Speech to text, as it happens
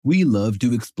We love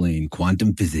to explain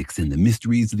quantum physics and the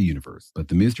mysteries of the universe, but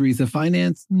the mysteries of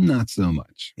finance, not so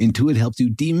much. Intuit helps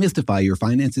you demystify your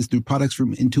finances through products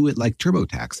from Intuit like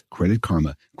TurboTax, Credit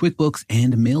Karma, QuickBooks,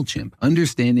 and MailChimp.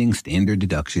 Understanding standard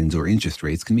deductions or interest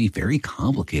rates can be very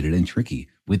complicated and tricky,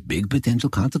 with big potential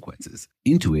consequences.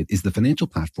 Intuit is the financial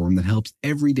platform that helps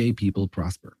everyday people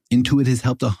prosper. Intuit has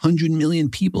helped 100 million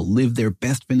people live their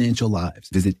best financial lives.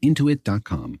 Visit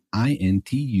Intuit.com, Intuit.com,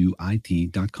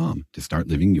 to start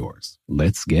living yours.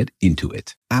 Let's get into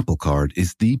it. Apple Card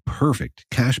is the perfect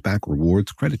cashback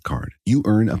rewards credit card. You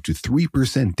earn up to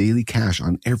 3% daily cash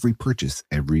on every purchase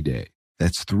every day.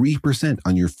 That's 3%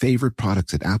 on your favorite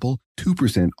products at Apple,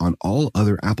 2% on all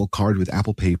other Apple Card with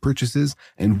Apple Pay purchases,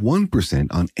 and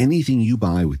 1% on anything you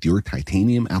buy with your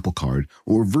titanium Apple Card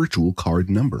or virtual card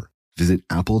number. Visit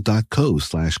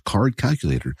apple.co/card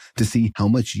calculator to see how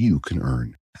much you can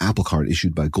earn. Apple Card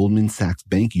issued by Goldman Sachs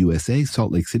Bank USA,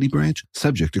 Salt Lake City branch,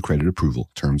 subject to credit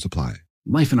approval. Terms apply.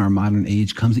 Life in our modern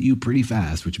age comes at you pretty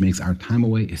fast, which makes our time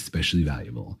away especially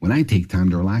valuable. When I take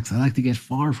time to relax, I like to get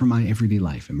far from my everyday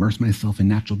life, immerse myself in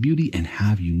natural beauty, and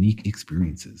have unique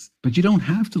experiences. But you don't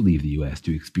have to leave the U.S.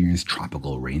 to experience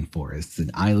tropical rainforests and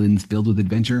islands filled with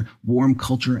adventure, warm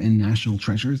culture, and national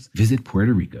treasures. Visit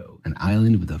Puerto Rico, an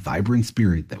island with a vibrant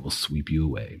spirit that will sweep you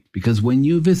away. Because when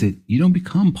you visit, you don't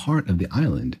become part of the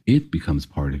island, it becomes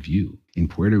part of you. In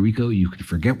Puerto Rico, you can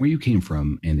forget where you came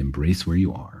from and embrace where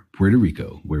you are. Puerto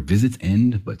Rico, where visits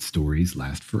end, but stories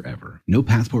last forever. No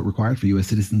passport required for U.S.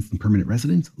 citizens and permanent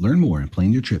residents. Learn more and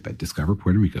plan your trip at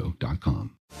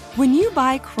discoverpuertorico.com. When you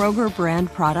buy Kroger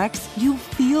brand products, you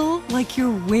feel like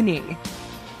you're winning.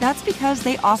 That's because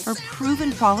they offer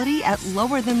proven quality at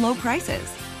lower than low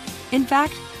prices. In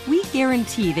fact, we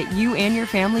guarantee that you and your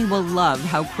family will love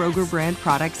how Kroger brand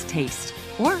products taste,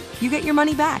 or you get your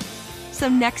money back. So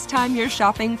next time you're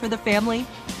shopping for the family,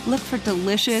 look for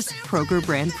delicious Kroger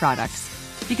brand products,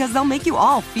 because they'll make you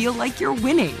all feel like you're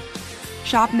winning.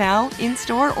 Shop now,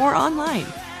 in-store, or online.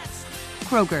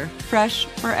 Kroger, fresh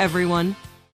for everyone.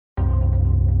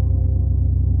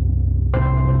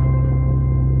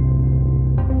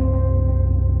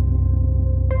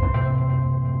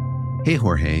 Hey,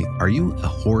 Jorge, are you a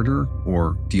hoarder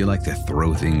or do you like to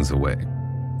throw things away?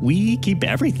 We keep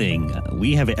everything.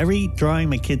 We have every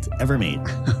drawing my kids ever made.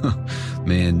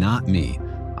 Man, not me.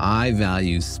 I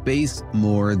value space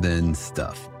more than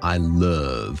stuff. I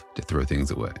love to throw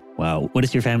things away. Wow. What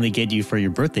does your family get you for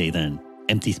your birthday then?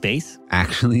 Empty space?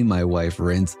 Actually, my wife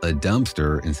rents a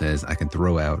dumpster and says I can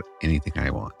throw out anything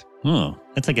I want. Oh,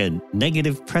 that's like a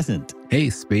negative present. Hey,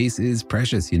 space is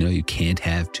precious. You can't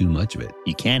have too much of it.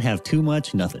 You can't have too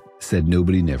much, nothing. Said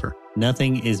nobody never.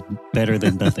 Nothing is better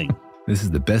than nothing. This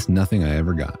is the best nothing I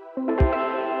ever got.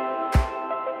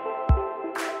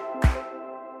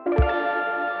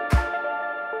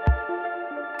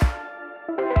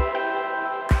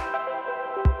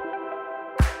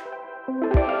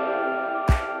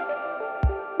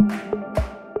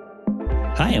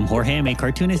 Hi, I'm Jorge. I'm a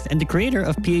cartoonist and the creator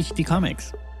of PhD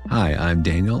Comics. Hi, I'm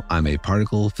Daniel. I'm a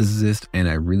particle physicist, and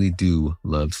I really do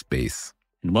love space.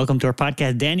 And welcome to our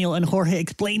podcast, Daniel and Jorge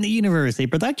Explain the Universe, a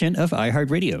production of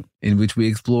iHeartRadio. In which we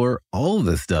explore all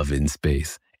the stuff in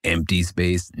space. Empty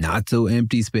space, not so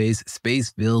empty space,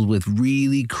 space filled with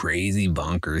really crazy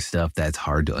bonkers stuff that's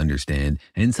hard to understand,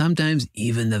 and sometimes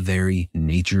even the very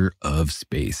nature of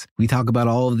space. We talk about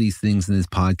all of these things in this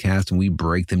podcast and we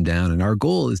break them down, and our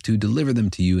goal is to deliver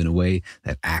them to you in a way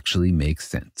that actually makes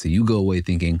sense. So you go away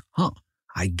thinking,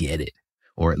 I get it.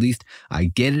 Or at least I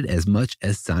get it as much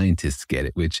as scientists get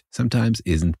it, which sometimes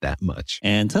isn't that much.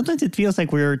 And sometimes it feels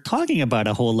like we're talking about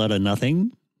a whole lot of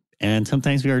nothing. And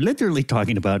sometimes we are literally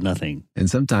talking about nothing. And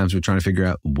sometimes we're trying to figure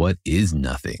out what is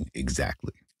nothing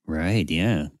exactly. Right,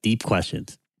 yeah. Deep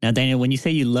questions. Now, Daniel, when you say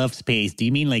you love space, do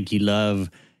you mean like you love,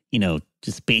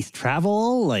 just space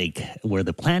travel, like where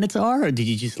the planets are? Or did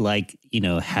you just like,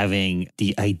 having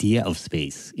the idea of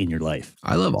space in your life?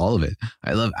 I love all of it.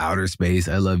 I love outer space.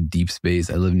 I love deep space.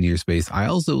 I love near space. I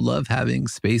also love having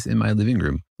space in my living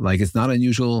room. Like, it's not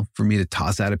unusual for me to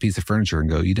toss out a piece of furniture and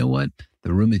go, you know what?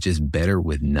 The room is just better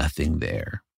with nothing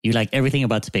there. You like everything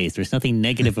about space. There's nothing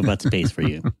negative about space for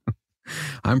you.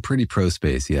 I'm pretty pro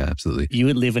space. Yeah, absolutely. You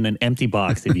would live in an empty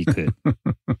box if you could.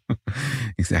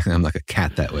 Exactly. I'm like a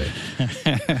cat that way.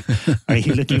 Are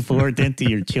you looking forward then to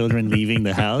your children leaving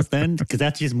the house then? Because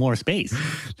that's just more space.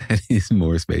 That is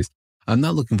more space. I'm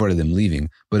not looking forward to them leaving,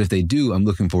 but if they do, I'm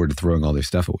looking forward to throwing all their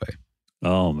stuff away.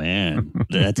 Oh, man.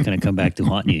 That's going to come back to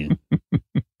haunt you.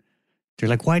 They're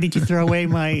like, why did you throw away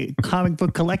my comic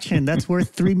book collection? That's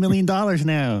worth $3 million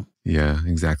now. Yeah,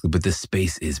 exactly. But the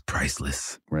space is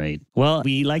priceless. Right. Well,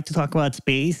 we like to talk about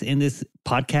space in this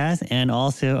podcast and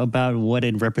also about what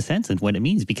it represents and what it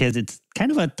means, because it's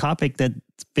kind of a topic that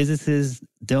physicists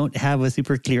don't have a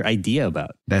super clear idea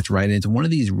about. That's right. And it's one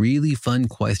of these really fun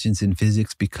questions in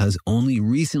physics because only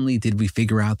recently did we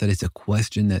figure out that it's a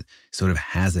question that sort of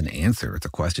has an answer. It's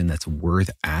a question that's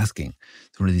worth asking.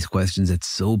 It's one of these questions that's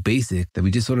so basic that we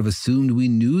just sort of assumed we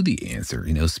knew the answer.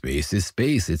 You know, space is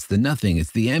space. It's the nothing.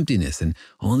 It's the emptiness. And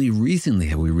only recently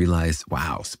have we realized,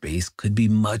 wow, space could be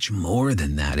much more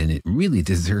than that. And it really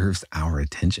deserves our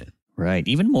attention. Right.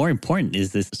 Even more important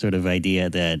is this sort of idea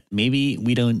that maybe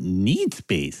we don't need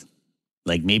space.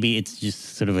 Like maybe it's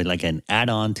just sort of like an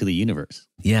add-on to the universe.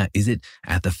 Yeah. Is it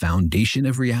at the foundation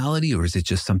of reality, or is it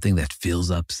just something that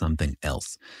fills up something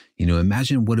else? You know,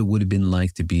 imagine what it would have been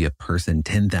like to be a person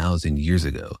 10,000 years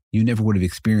ago. You never would have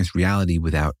experienced reality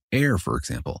without air, for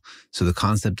example. So the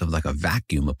concept of like a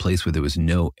vacuum, a place where there was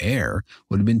no air,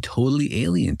 would have been totally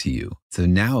alien to you. So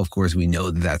now, of course, we know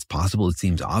that that's possible. It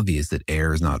seems obvious that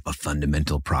air is not a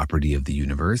fundamental property of the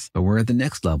universe, but we're at the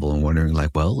next level and wondering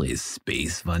like, well, is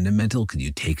space fundamental? Can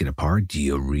you take it apart? Do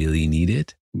you really need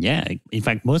it? Yeah. In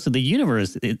fact, most of the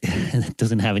universe it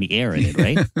doesn't have any air in it,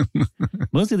 right?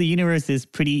 Most of the universe is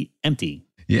pretty empty.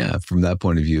 Yeah, from that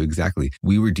point of view, exactly.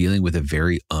 We were dealing with a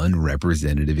very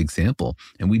unrepresentative example.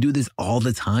 And we do this all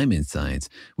the time in science.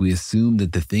 We assume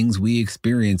that the things we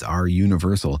experience are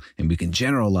universal, and we can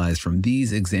generalize from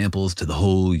these examples to the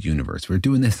whole universe. We're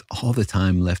doing this all the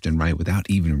time, left and right, without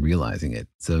even realizing it.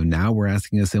 So now we're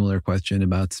asking a similar question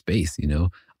about space, you know.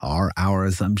 Are our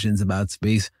assumptions about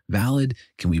space valid?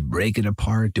 Can we break it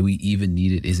apart? Do we even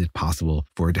need it? Is it possible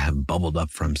for it to have bubbled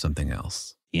up from something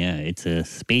else? Yeah, it's a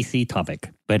spacey topic.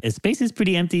 But space is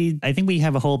pretty empty. I think we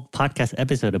have a whole podcast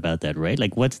episode about that, right?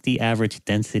 Like, what's the average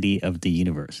density of the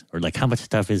universe? Or like, how much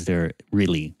stuff is there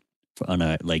really on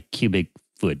a like cubic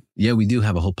foot? Yeah, we do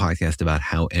have a whole podcast about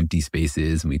how empty space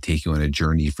is. And we take you on a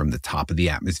journey from the top of the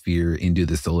atmosphere into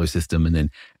the solar system and then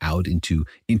out into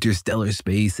interstellar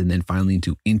space and then finally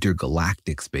into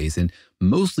intergalactic space. And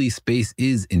mostly space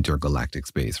is intergalactic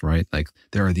space, right? Like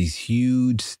there are these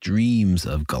huge streams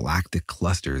of galactic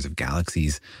clusters of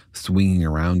galaxies swinging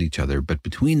around each other. But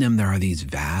between them, there are these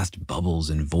vast bubbles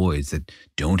and voids that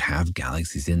don't have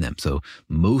galaxies in them. So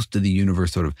most of the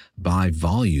universe sort of by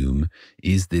volume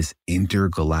is this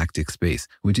intergalactic space,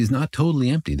 which is not totally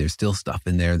empty. There's still stuff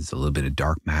in there. There's a little bit of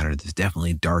dark matter. There's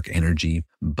definitely dark energy,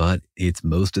 but it's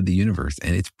most of the universe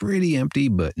and it's pretty empty,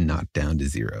 but not down to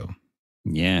zero.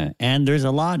 Yeah. And there's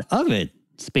a lot of it,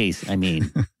 space, I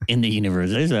mean, in the universe.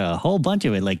 There's a whole bunch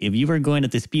of it. Like if you were going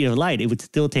at the speed of light, it would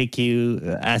still take you,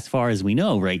 as far as we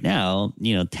know right now,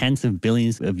 you know, tens of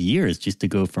billions of years just to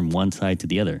go from one side to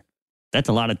the other. That's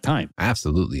a lot of time.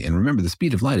 Absolutely. And remember, the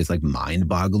speed of light is like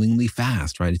mind-bogglingly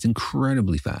fast, right? It's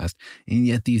incredibly fast. And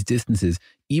yet these distances,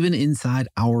 even inside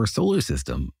our solar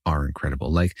system, are incredible.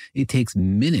 Like it takes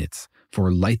minutes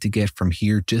for light to get from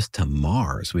here just to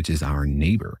Mars, which is our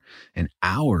neighbor, and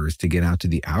hours to get out to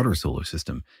the outer solar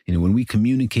system. You know, when we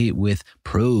communicate with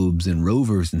probes and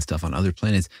rovers and stuff on other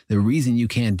planets, the reason you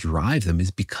can't drive them is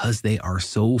because they are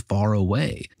so far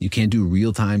away. You can't do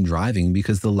real-time driving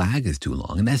because the lag is too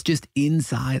long, and that's just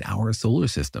inside our solar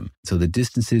system. So the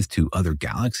distances to other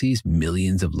galaxies,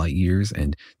 millions of light years,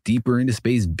 and deeper into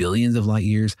space, billions of light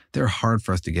years, they're hard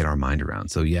for us to get our mind around.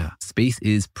 So yeah, space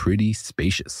is pretty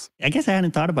spacious. I guess I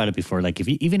hadn't thought about it before. Like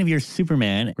even if you're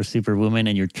Superman or Superwoman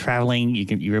and you're traveling,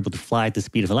 you're able to fly at the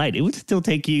speed of light, it would still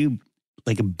take you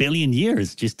like a billion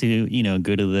years just to, you know,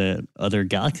 go to the other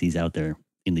galaxies out there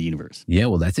in the universe. Yeah,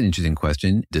 well, that's an interesting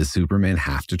question. Does Superman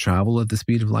have to travel at the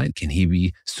speed of light? Can he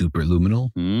be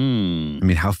superluminal? I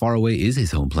mean, how far away is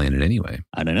his home planet anyway?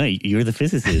 I don't know. You're the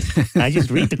physicist. I just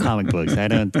read the comic books. I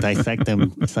don't dissect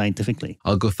them scientifically.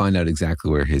 I'll go find out exactly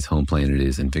where his home planet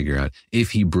is and figure out if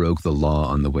he broke the law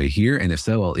on the way here. And if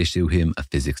so, I'll issue him a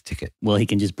physics ticket. Well, he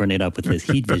can just burn it up with his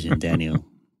heat vision, Daniel.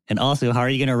 And also, how are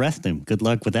you going to arrest him? Good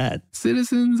luck with that.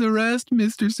 Citizens arrest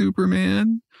Mr.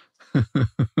 Superman.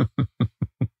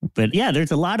 But yeah,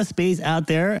 there's a lot of space out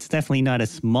there. It's definitely not a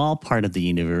small part of the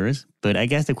universe. But I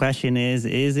guess the question is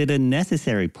it a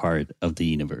necessary part of the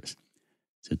universe?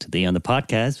 So today on the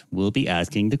podcast, we'll be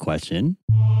asking the question,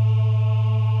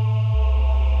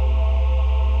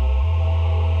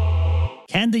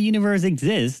 can the universe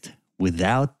exist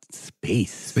without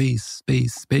space? Space.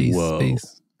 Whoa.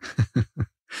 Space.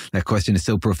 That question is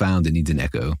so profound, it needs an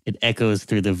echo. It echoes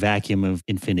through the vacuum of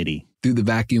infinity. Through the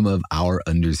vacuum of our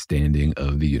understanding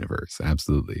of the universe.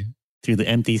 Absolutely. through the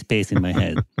empty space in my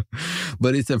head.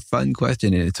 But it's a fun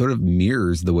question, and it sort of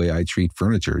mirrors the way I treat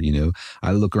furniture.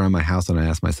 I look around my house and I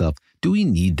ask myself, do we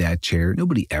need that chair?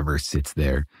 Nobody ever sits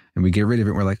there. And we get rid of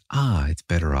it and we're like, it's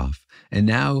better off. And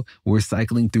now we're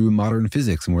cycling through modern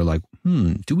physics and we're like,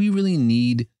 do we really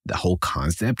need the whole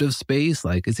concept of space?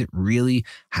 Like, does it really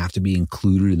have to be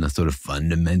included in the sort of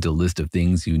fundamental list of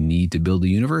things you need to build a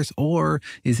universe? Or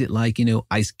is it like,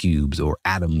 ice cubes or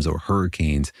atoms or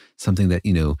hurricanes, something that,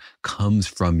 comes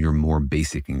from your more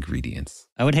basic ingredients?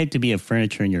 I would hate to be a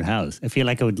furniture in your house. I feel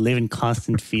like I would live in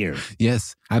constant fear.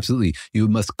 Yes, absolutely. You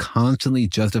must constantly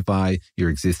justify your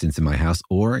existence in my house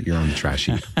or you're on the trash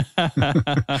heap.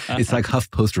 It's like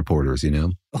HuffPost reporters,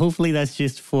 Hopefully that's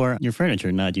just for your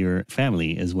furniture, not your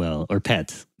family as well, or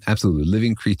pets. Absolutely.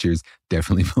 Living creatures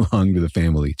definitely belong to the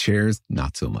family. Chairs,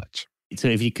 not so much. So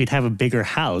if you could have a bigger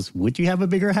house, would you have a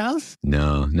bigger house?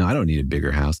 No, I don't need a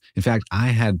bigger house. In fact, I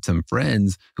had some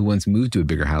friends who once moved to a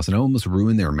bigger house and almost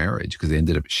ruined their marriage because they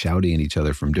ended up shouting at each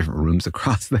other from different rooms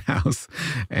across the house.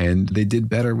 And they did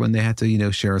better when they had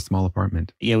to, share a small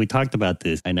apartment. Yeah, we talked about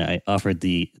this. And I offered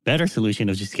the better solution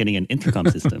of just getting an intercom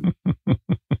system.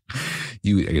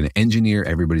 You are going to engineer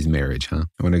everybody's marriage, huh?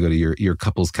 I want to go to your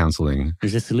couples counseling.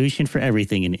 There's a solution for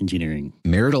everything in engineering.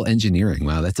 Marital engineering.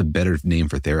 Wow, that's a better name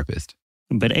for therapist.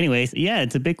 But anyways, yeah,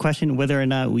 it's a big question whether or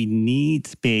not we need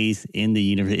space in the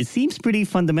universe. It seems pretty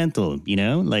fundamental,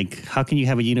 Like, how can you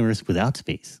have a universe without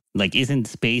space? Like, isn't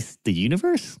space the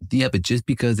universe? Yeah, but just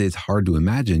because it's hard to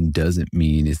imagine doesn't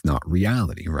mean it's not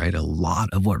reality, right? A lot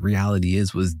of what reality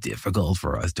is was difficult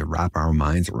for us to wrap our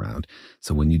minds around.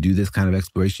 So when you do this kind of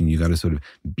exploration, you got to sort of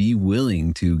be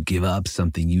willing to give up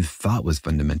something you thought was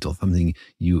fundamental, something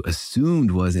you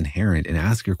assumed was inherent, and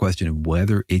ask your question of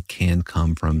whether it can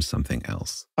come from something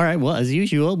else. All right. Well, as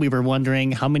usual, we were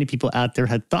wondering how many people out there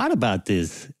had thought about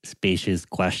this spacious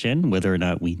question, whether or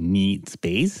not we need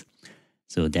space.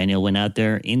 So Daniel went out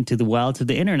there into the wilds of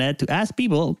the internet to ask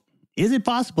people, is it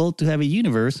possible to have a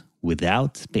universe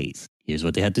without space? Here's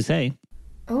what they had to say.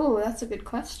 Oh, that's a good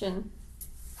question.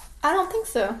 I don't think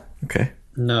so. Okay.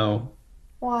 No.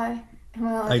 Why? Am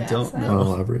I allowed I to don't ask that? know.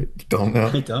 Elaborate. You don't know?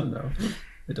 I don't know.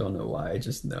 I don't know why. I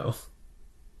just know.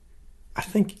 I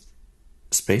think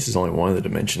space is only one of the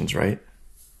dimensions, right?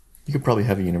 You could probably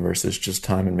have a universe that's just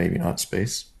time and maybe not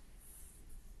space.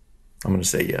 I'm going to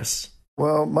say yes.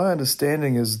 Well, my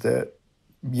understanding is that,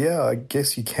 yeah, I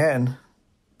guess you can.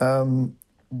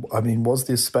 Was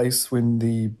there space when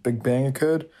the Big Bang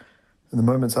occurred and the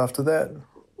moments after that?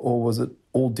 Or was it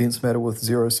all dense matter with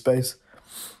zero space?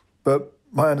 But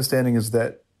my understanding is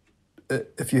that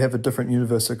if you have a different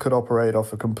universe, it could operate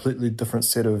off a completely different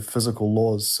set of physical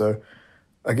laws. So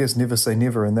I guess never say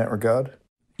never in that regard.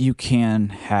 You can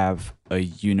have a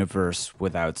universe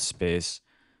without space.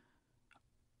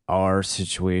 Our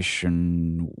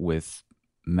situation with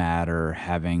matter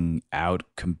having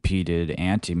outcompeted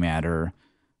antimatter,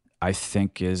 I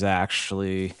think, is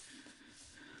actually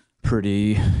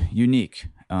pretty unique.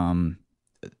 I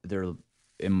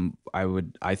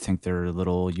think there are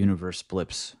little universe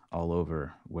blips all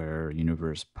over where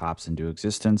universe pops into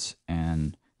existence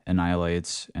and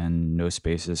annihilates and no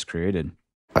space is created.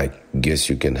 I guess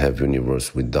you can have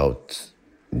universe without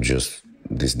just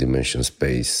this dimension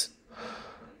space,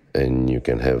 and you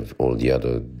can have all the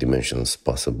other dimensions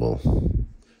possible,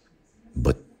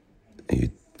 but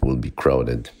it will be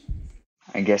crowded.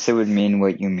 I guess it would mean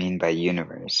what you mean by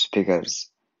universe, because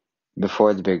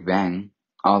before the Big Bang,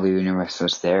 all the universe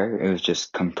was there. It was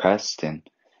just compressed, and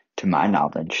to my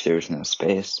knowledge, there was no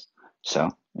space. So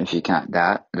if you count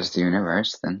that as the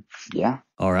universe, then yeah.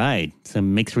 All right.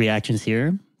 Some mixed reactions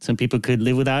here. Some people could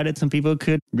live without it. Some people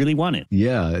could really want it.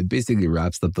 Yeah, it basically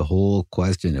wraps up the whole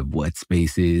question of what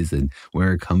space is and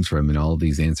where it comes from and all of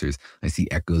these answers. I see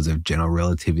echoes of general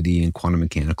relativity and quantum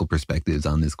mechanical perspectives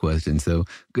on this question. So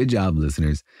good job,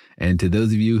 listeners. And to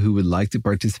those of you who would like to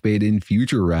participate in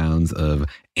future rounds of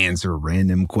answer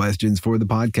random questions for the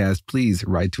podcast, please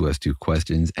write to us to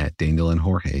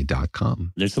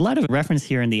questions@danielandjorge.com. There's a lot of reference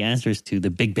here in the answers to the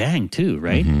Big Bang too,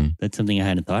 right? Mm-hmm. That's something I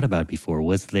hadn't thought about before.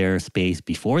 Was there space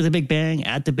before the Big Bang,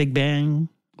 at the Big Bang,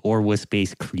 or was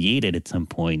space created at some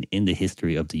point in the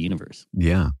history of the universe?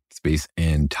 Yeah, space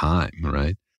and time,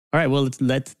 right? All right, well,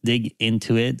 let's dig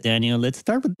into it, Daniel. Let's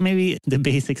start with maybe the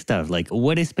basic stuff. Like,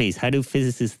 what is space? How do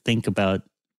physicists think about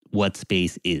what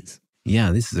space is?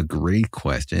 Yeah, this is a great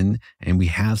question. And we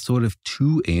have sort of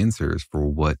two answers for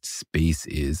what space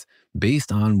is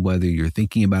based on whether you're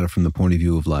thinking about it from the point of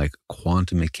view of like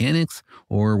quantum mechanics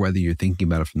or whether you're thinking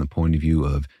about it from the point of view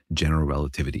of general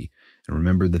relativity. And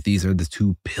remember that these are the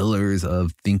two pillars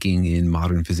of thinking in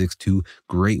modern physics, two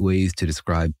great ways to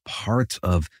describe parts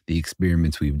of the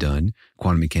experiments we've done.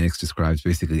 Quantum mechanics describes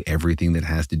basically everything that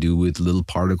has to do with little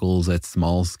particles at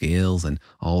small scales and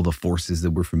all the forces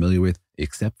that we're familiar with,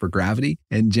 except for gravity.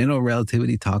 And general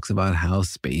relativity talks about how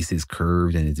space is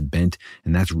curved and it's bent,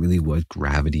 and that's really what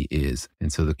gravity is.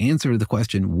 And so the answer to the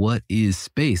question, what is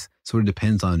space, sort of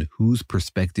depends on whose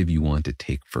perspective you want to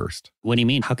take first. What do you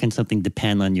mean? How can something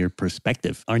depend on your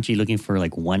perspective? Aren't you looking for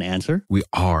like one answer? We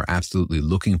are absolutely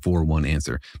looking for one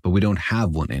answer, but we don't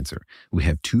have one answer. We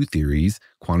have two theories,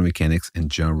 quantum mechanics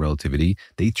and general relativity.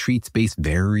 They treat space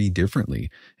very differently,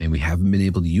 and we haven't been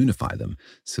able to unify them.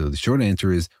 So the short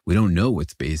answer is we don't know what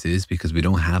space is because we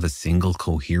don't have a single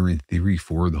coherent theory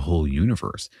for the whole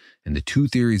universe. And the two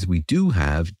theories we do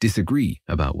have disagree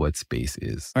about what space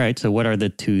is. All right, so what are the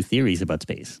two theories about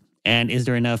space? And is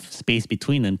there enough space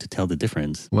between them to tell the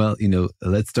difference? Well,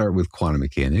 let's start with quantum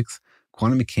mechanics.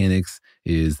 Quantum mechanics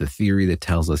is the theory that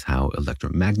tells us how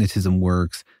electromagnetism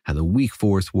works, how the weak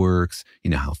force works,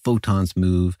 how photons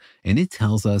move, and it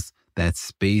tells us that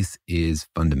space is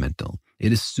fundamental.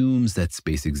 It assumes that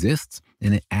space exists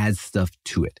and it adds stuff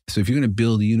to it. So if you're going to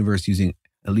build a universe using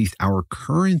at least our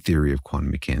current theory of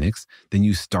quantum mechanics, then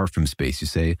you start from space. You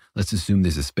say, let's assume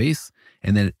there's a space.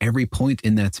 And then at every point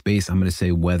in that space, I'm going to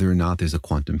say whether or not there's a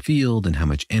quantum field and how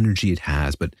much energy it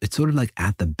has. But it's sort of like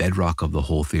at the bedrock of the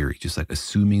whole theory, just like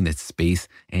assuming that space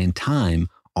and time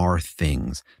are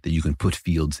things, that you can put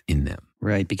fields in them.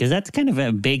 Right, because that's kind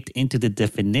of baked into the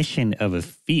definition of a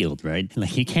field, right?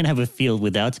 Like you can't have a field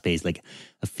without space. Like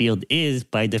a field is,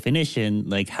 by definition,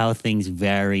 like how things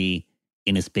vary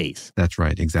in a space. That's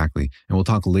right, exactly. And we'll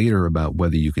talk later about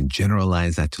whether you can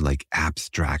generalize that to like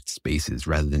abstract spaces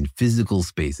rather than physical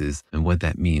spaces and what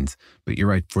that means. But you're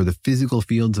right, for the physical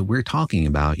fields that we're talking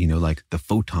about, like the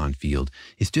photon field,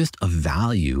 it's just a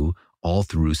value all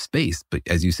through space. But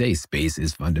as you say, space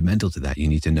is fundamental to that. You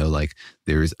need to know like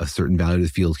there's a certain value to the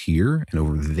field here, and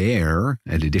over there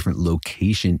at a different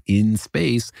location in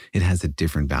space, it has a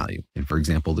different value. And for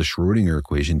example, the Schrödinger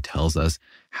equation tells us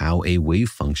how a wave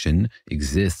function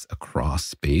exists across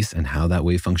space and how that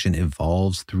wave function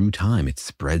evolves through time. It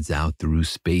spreads out through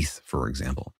space, for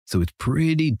example. So it's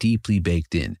pretty deeply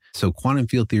baked in. So quantum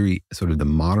field theory, sort of the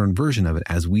modern version of it,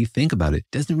 as we think about it,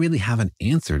 doesn't really have an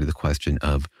answer to the question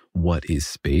of what is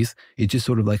space. It just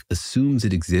sort of like assumes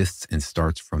it exists and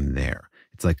starts from there.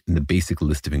 It's like in the basic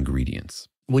list of ingredients.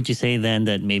 Would you say then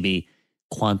that maybe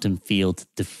quantum fields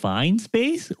define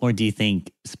space, or do you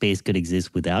think space could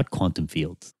exist without quantum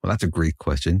fields? Well, that's a great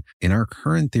question. In our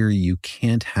current theory, you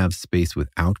can't have space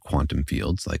without quantum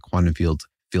fields. Like quantum fields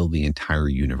fill the entire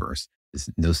universe. There's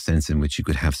no sense in which you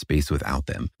could have space without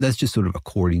them. That's just sort of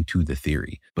according to the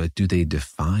theory. But do they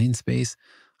define space?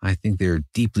 I think they're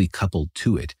deeply coupled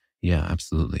to it. Yeah,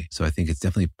 absolutely. So I think it's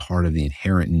definitely part of the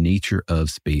inherent nature of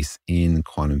space in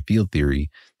quantum field theory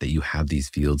that you have these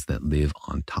fields that live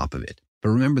on top of it. But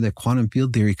remember that quantum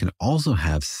field theory can also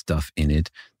have stuff in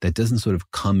it that doesn't sort of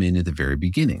come in at the very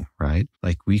beginning, right?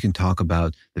 Like we can talk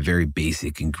about the very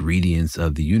basic ingredients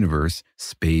of the universe,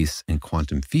 space and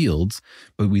quantum fields,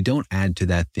 but we don't add to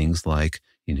that things like,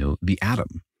 the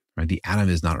atom, right? The atom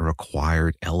is not a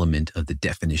required element of the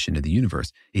definition of the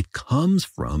universe. It comes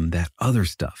from that other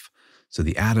stuff. So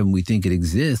the atom, we think it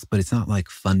exists, but it's not like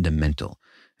fundamental.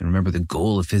 And remember, the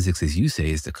goal of physics, as you say,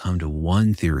 is to come to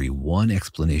one theory, one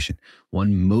explanation,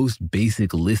 one most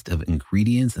basic list of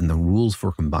ingredients and the rules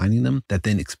for combining them that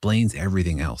then explains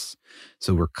everything else.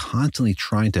 So we're constantly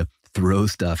trying to throw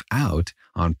stuff out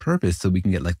on purpose so we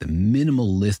can get like the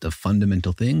minimal list of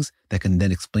fundamental things that can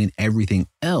then explain everything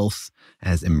else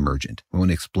as emergent. We want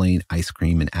to explain ice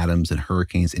cream and atoms and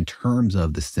hurricanes in terms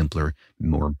of the simpler,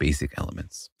 more basic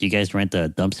elements. Do you guys rent a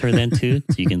dumpster then too,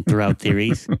 so you can throw out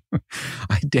theories?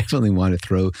 I definitely want to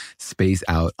throw space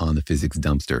out on the physics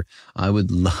dumpster. I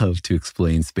would love to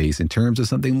explain space in terms of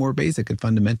something more basic and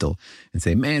fundamental and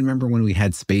say, man, remember when we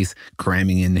had space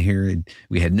cramming in here and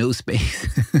we had no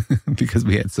space because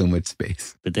we had so much space.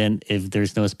 But then if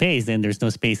there's no space, then there's no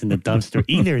space in the dumpster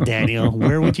either, Daniel.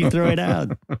 Where would you throw it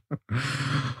out?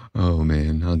 Oh,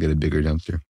 man, I'll get a bigger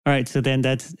dumpster. All right, so then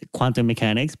that's quantum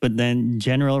mechanics, but then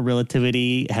general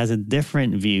relativity has a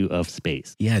different view of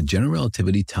space. Yeah, general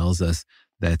relativity tells us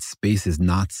that space is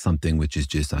not something which is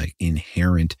just like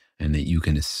inherent and that you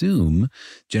can assume.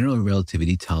 General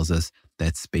relativity tells us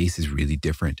that space is really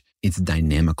different. It's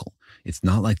dynamical. It's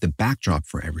not like the backdrop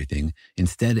for everything.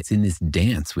 Instead, it's in this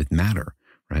dance with matter,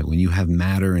 right? When you have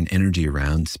matter and energy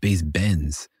around, space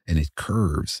bends and it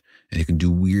curves and it can do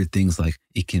weird things like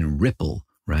it can ripple,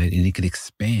 right? And it can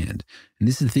expand. And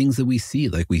this is the things that we see,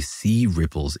 like we see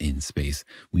ripples in space.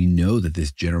 We know that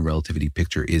this general relativity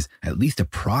picture is at least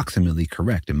approximately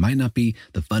correct. It might not be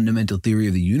the fundamental theory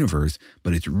of the universe,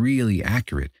 but it's really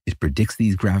accurate. It predicts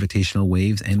these gravitational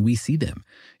waves and we see them.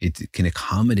 It can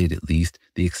accommodate at least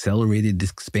the accelerated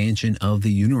expansion of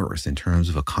the universe in terms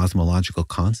of a cosmological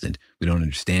constant. We don't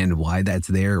understand why that's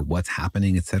there, what's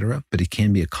happening, etc., but it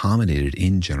can be accommodated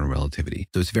in general relativity.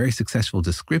 So it's a very successful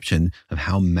description of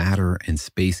how matter and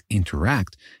space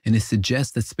interact, and it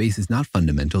suggests that space is not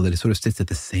fundamental, that it sort of sits at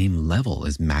the same level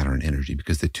as matter and energy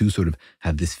because the two sort of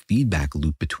have this feedback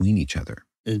loop between each other.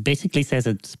 It basically says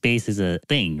that space is a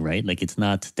thing, right? Like it's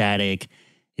not static.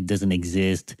 It doesn't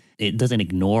exist. It doesn't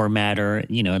ignore matter,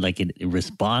 like it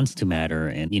responds to matter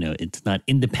and, it's not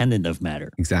independent of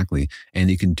matter. Exactly. And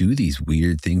it can do these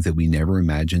weird things that we never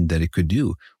imagined that it could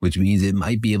do, which means it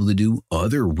might be able to do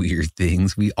other weird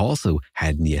things we also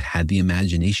hadn't yet had the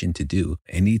imagination to do.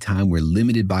 Anytime we're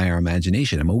limited by our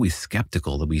imagination, I'm always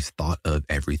skeptical that we've thought of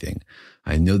everything.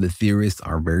 I know that theorists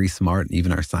are very smart, and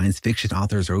even our science fiction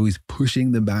authors are always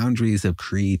pushing the boundaries of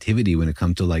creativity when it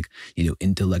comes to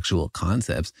intellectual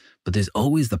concepts. But there's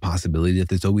always the possibility that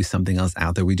there's always something else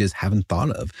out there we just haven't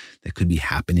thought of that could be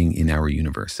happening in our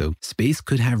universe. So space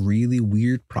could have really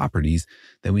weird properties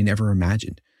that we never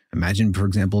imagined. Imagine, for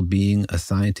example, being a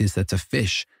scientist that's a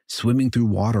fish swimming through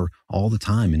water all the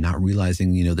time and not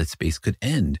realizing, that space could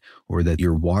end or that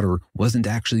your water wasn't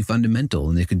actually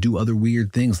fundamental and it could do other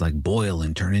weird things like boil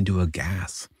and turn into a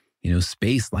gas.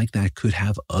 Space like that could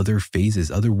have other phases,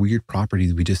 other weird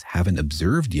properties we just haven't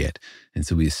observed yet. And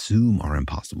so we assume are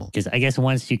impossible. Because I guess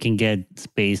once you can get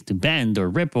space to bend or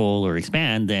ripple or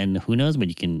expand, then who knows what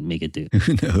you can make it do.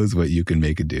 Who knows what you can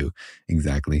make it do?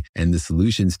 Exactly. And the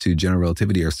solutions to general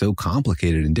relativity are so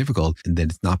complicated and difficult that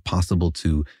it's not possible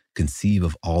to conceive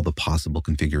of all the possible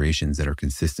configurations that are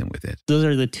consistent with it. Those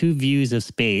are the two views of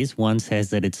space. One says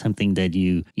that it's something that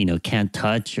you can't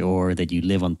touch or that you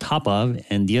live on top of.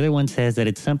 And the other one says that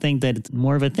it's something that it's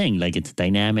more of a thing, like it's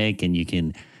dynamic and you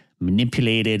can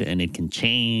manipulate it and it can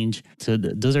change. So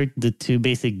those are the two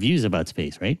basic views about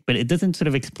space, right? But it doesn't sort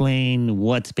of explain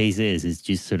what space is. It's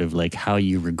just sort of like how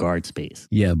you regard space.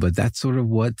 Yeah, but that's sort of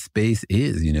what space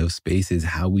is. Space is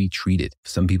how we treat it.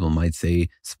 Some people might say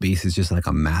space is just like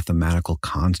a mathematical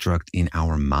construct in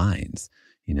our minds.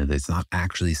 That's not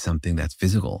actually something that's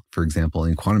physical. For example,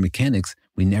 in quantum mechanics,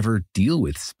 we never deal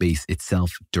with space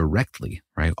itself directly,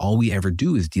 right? All we ever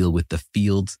do is deal with the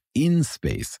fields in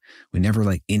space. We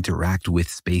never interact with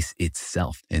space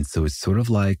itself. And so it's sort of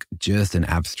like just an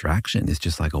abstraction. It's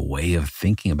just like a way of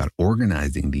thinking about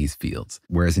organizing these fields.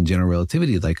 Whereas in general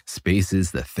relativity, space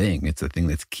is the thing. It's the thing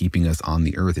that's keeping us on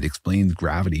the earth. It explains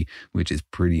gravity, which is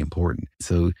pretty important.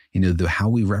 So, how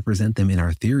we represent them in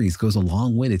our theories goes a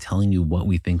long way to telling you what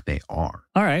we think they are.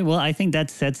 All right. Well, I think that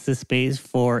sets the space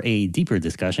for a deeper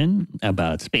discussion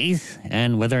about space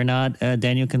and whether or not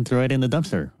Daniel can throw it in the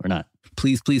dumpster or not.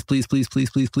 Please, please, please, please, please,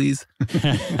 please, please.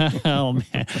 Oh,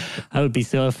 man. I would be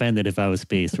so offended if I was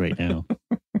space right now.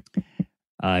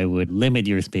 I would limit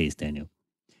your space, Daniel.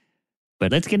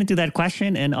 But let's get into that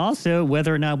question and also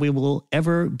whether or not we will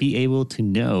ever be able to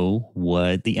know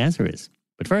what the answer is.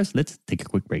 But first, let's take a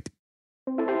quick break.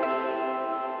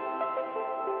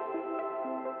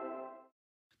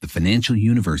 The financial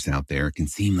universe out there can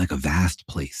seem like a vast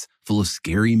place, full of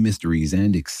scary mysteries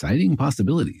and exciting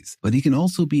possibilities, but it can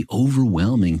also be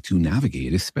overwhelming to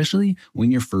navigate, especially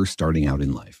when you're first starting out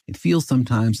in life. It feels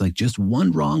sometimes like just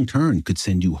one wrong turn could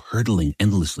send you hurtling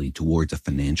endlessly towards a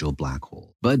financial black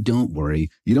hole. But don't worry,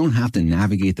 you don't have to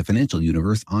navigate the financial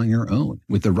universe on your own.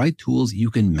 With the right tools, you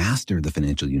can master the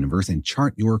financial universe and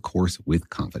chart your course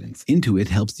with confidence. Intuit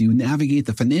helps you navigate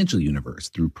the financial universe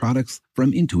through products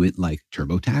from Intuit like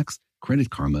TurboTax,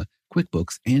 Credit Karma,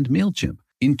 QuickBooks, and MailChimp.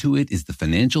 Intuit is the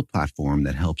financial platform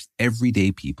that helps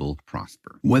everyday people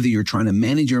prosper. Whether you're trying to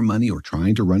manage your money or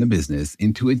trying to run a business,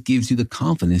 Intuit gives you the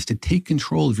confidence to take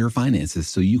control of your finances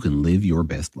so you can live your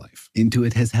best life.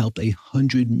 Intuit has helped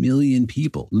 100 million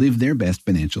people live their best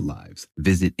financial lives.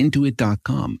 Visit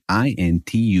Intuit.com,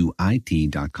 Intuit.com,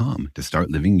 to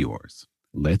start living yours.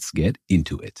 Let's get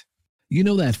into it. You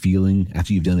know that feeling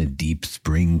after you've done a deep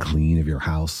spring clean of your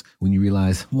house when you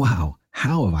realize, wow,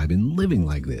 how have I been living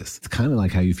like this? It's kind of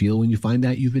like how you feel when you find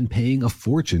out you've been paying a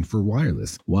fortune for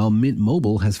wireless, while Mint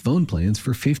Mobile has phone plans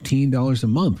for $15 a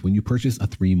month when you purchase a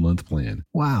 3-month plan.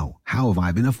 Wow, How have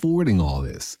I been affording all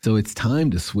this? So it's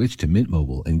time to switch to Mint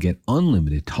Mobile and get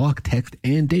unlimited talk, text,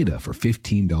 and data for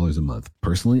 $15 a month.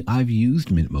 Personally, I've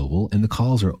used Mint Mobile, and the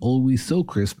calls are always so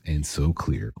crisp and so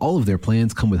clear. All of their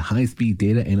plans come with high-speed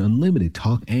data and unlimited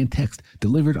talk and text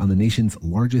delivered on the nation's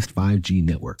largest 5G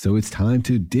network. So it's time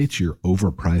to ditch your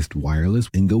overpriced wireless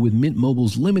and go with Mint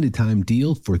Mobile's limited time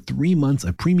deal for 3 months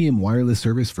of premium wireless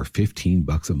service for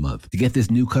 $15 a month. To get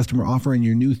this new customer offer and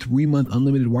your new 3-month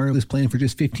unlimited wireless plan for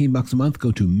just $15 a month,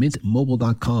 go to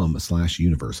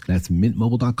mintmobile.com/universe. That's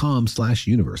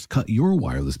mintmobile.com/universe. Cut your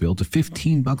wireless bill to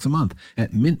 $15 a month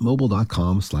at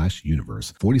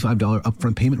mintmobile.com/universe. $45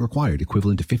 upfront payment required,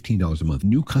 equivalent to $15 a month.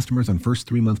 New customers on first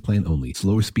 3-month plan only.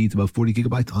 Slower speeds above 40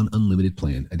 gigabytes on unlimited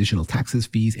plan. Additional taxes,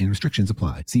 fees, and restrictions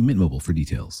apply. See Mint Mobile for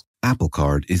details. Apple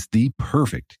Card is the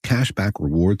perfect cashback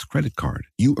rewards credit card.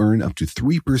 You earn up to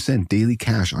 3% daily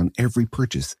cash on every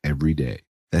purchase every day.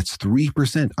 That's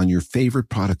 3% on your favorite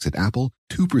products at Apple,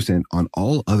 2% on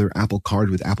all other Apple Card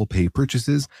with Apple Pay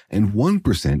purchases, and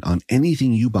 1% on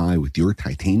anything you buy with your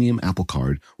titanium Apple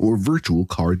Card or virtual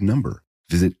card number.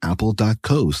 Visit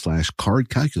apple.co/card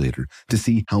calculator to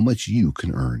see how much you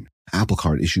can earn. Apple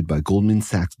Card issued by Goldman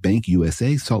Sachs Bank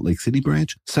USA, Salt Lake City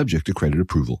branch, subject to credit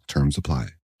approval. Terms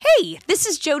apply. Hey, this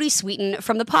is Jody Sweeten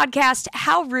from the podcast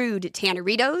How Rude,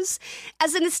 Tanneritos.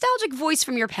 As a nostalgic voice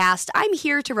from your past, I'm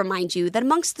here to remind you that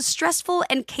amongst the stressful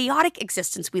and chaotic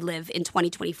existence we live in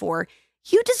 2024,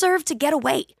 you deserve to get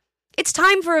away. It's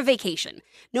time for a vacation,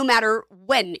 no matter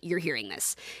when you're hearing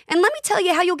this. And let me tell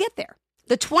you how you'll get there.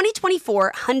 The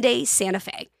 2024 Hyundai Santa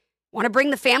Fe. Want to bring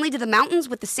the family to the mountains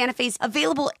with the Santa Fe's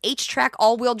available H-Track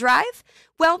all-wheel drive?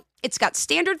 Well, it's got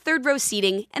standard third-row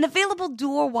seating and available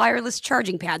dual wireless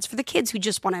charging pads for the kids who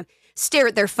just want to stare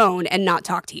at their phone and not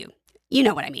talk to you. You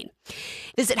know what I mean.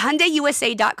 Visit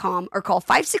HyundaiUSA.com or call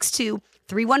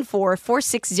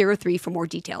 562-314-4603 for more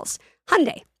details.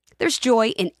 Hyundai, there's joy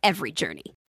in every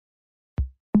journey.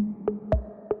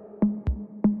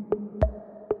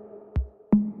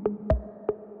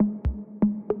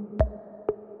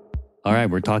 All right,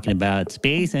 we're talking about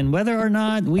space and whether or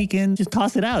not we can just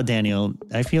toss it out, Daniel.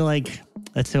 I feel like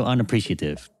that's so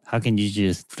unappreciative. How can you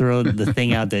just throw the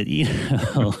thing out that, you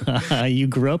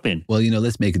grew up in? Well,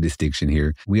 let's make a distinction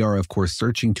here. We are, of course,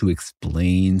 searching to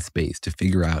explain space, to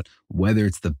figure out whether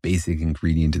it's the basic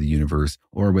ingredient of the universe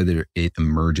or whether it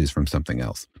emerges from something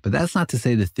else. But that's not to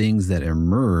say the things that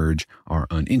emerge are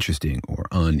uninteresting or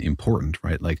unimportant,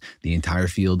 right? Like the entire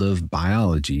field of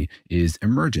biology is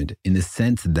emergent in the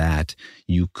sense that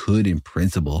you could, in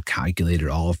principle, calculate it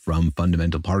all from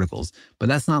fundamental particles. But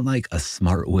that's not like a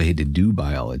smart way to do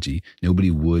biology.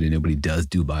 Nobody would and nobody does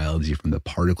do biology from the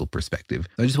particle perspective.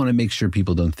 I just want to make sure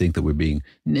people don't think that we're being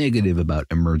negative about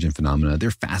emergent phenomena.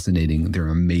 They're fascinating. They're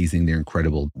amazing. They're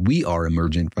incredible. We are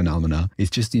emergent phenomena. It's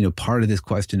just, part of this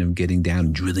question of getting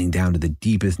down, drilling down to the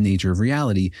deepest nature of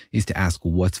reality is to ask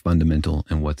what's fundamental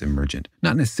and what's emergent,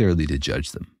 not necessarily to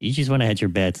judge them. You just want to hedge your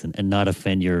bets and not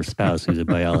offend your spouse who's a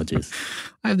biologist.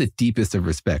 I have the deepest of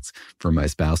respects for my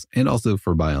spouse and also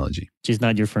for biology. Just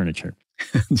not your furniture.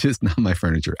 Just not my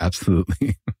furniture.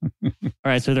 Absolutely. All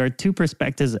right. So there are two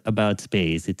perspectives about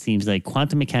space. It seems like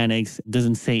quantum mechanics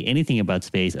doesn't say anything about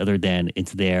space other than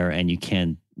it's there and you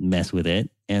can't mess with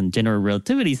it. And general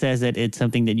relativity says that it's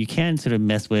something that you can sort of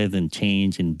mess with and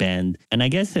change and bend. And I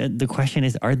guess the question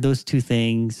is, are those two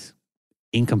things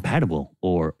incompatible,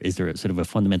 or is there sort of a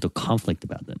fundamental conflict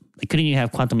about them? Like, couldn't you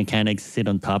have quantum mechanics sit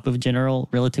on top of general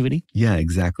relativity? Yeah,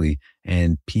 exactly.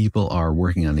 And people are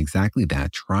working on exactly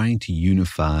that, trying to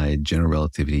unify general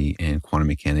relativity and quantum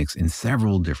mechanics in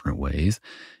several different ways.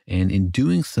 And in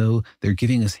doing so, they're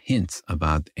giving us hints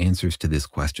about answers to this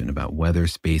question about whether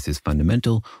space is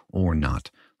fundamental or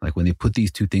not. Like when they put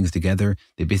these two things together,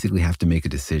 they basically have to make a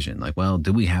decision. Like, well,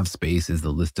 do we have space as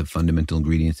the list of fundamental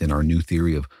ingredients in our new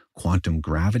theory of quantum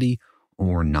gravity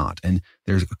or not? And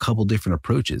there's a couple different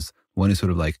approaches. One is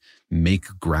sort of like make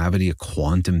gravity a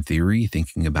quantum theory,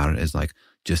 thinking about it as like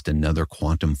just another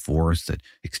quantum force that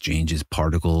exchanges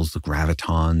particles, the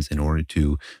gravitons, in order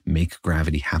to make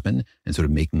gravity happen, and sort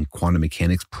of making quantum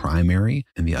mechanics primary.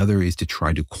 And the other is to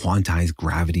try to quantize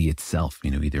gravity itself,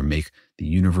 either make the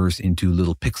universe into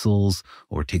little pixels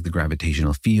or take the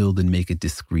gravitational field and make it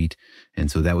discrete.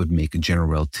 And so that would make general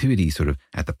relativity sort of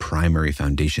at the primary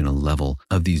foundational level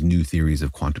of these new theories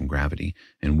of quantum gravity.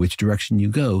 And which direction you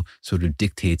go sort of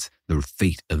dictates the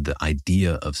fate of the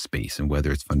idea of space and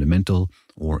whether it's fundamental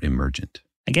or emergent.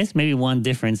 I guess maybe one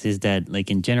difference is that, like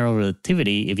in general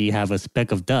relativity, if you have a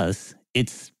speck of dust,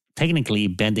 it's technically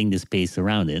bending the space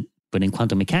around it. But in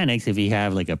quantum mechanics, if you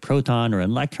have like a proton or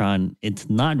an electron, it's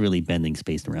not really bending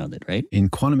space around it, right? In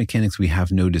quantum mechanics, we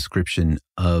have no description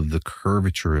of the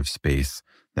curvature of space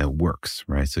that works,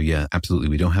 right? So yeah, absolutely.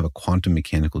 We don't have a quantum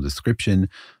mechanical description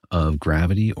of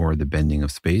gravity or the bending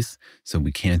of space. So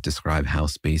we can't describe how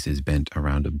space is bent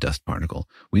around a dust particle.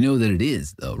 We know that it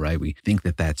is, though, right? We think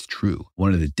that that's true.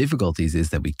 One of the difficulties is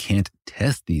that we can't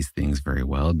test these things very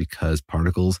well because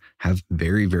particles have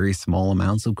very, very small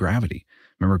amounts of gravity.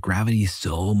 Remember, gravity is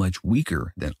so much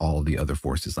weaker than all the other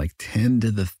forces, like 10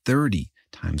 to the 30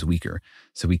 times weaker.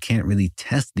 So we can't really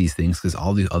test these things because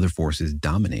all the other forces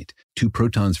dominate. Two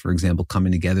protons, for example,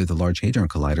 coming together at the Large Hadron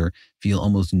Collider feel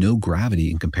almost no gravity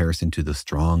in comparison to the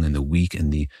strong and the weak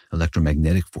and the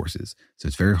electromagnetic forces. So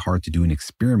it's very hard to do an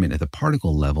experiment at the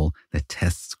particle level that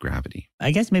tests gravity.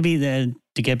 I guess maybe then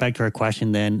to get back to our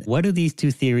question then, what do these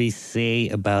two theories say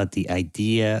about the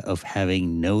idea of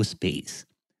having no space?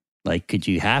 Like, could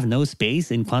you have no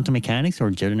space in quantum mechanics or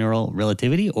general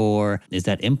relativity, or is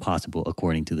that impossible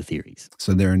according to the theories?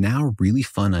 So there are now really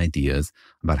fun ideas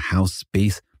about how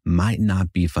space might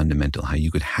not be fundamental, how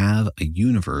you could have a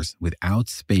universe without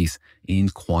space in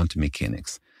quantum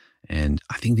mechanics. And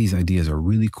I think these ideas are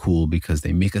really cool because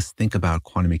they make us think about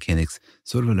quantum mechanics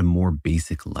sort of at a more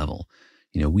basic level.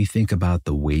 You know, we think about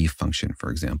the wave function, for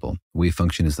example. Wave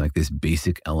function is like this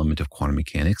basic element of quantum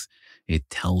mechanics. It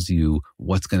tells you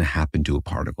what's going to happen to a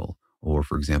particle, or,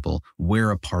 for example,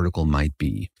 where a particle might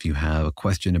be. If you have a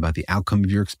question about the outcome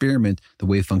of your experiment, the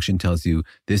wave function tells you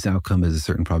this outcome has a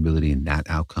certain probability and that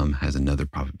outcome has another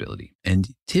probability. And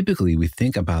typically, we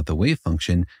think about the wave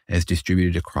function as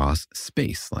distributed across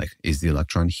space, like is the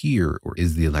electron here or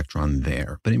is the electron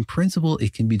there? But in principle,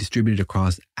 it can be distributed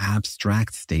across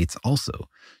abstract states also,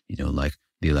 you know, like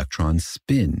the electron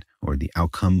spin or the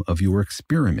outcome of your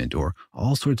experiment or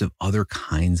all sorts of other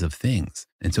kinds of things.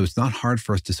 And so it's not hard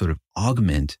for us to sort of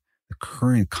augment the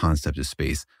current concept of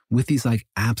space with these like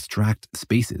abstract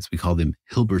spaces. We call them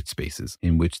Hilbert spaces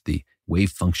in which the wave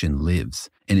function lives.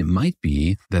 And it might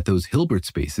be that those Hilbert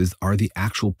spaces are the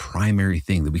actual primary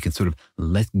thing that we can sort of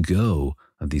let go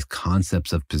of these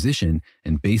concepts of position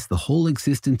and base the whole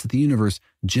existence of the universe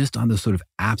just on those sort of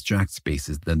abstract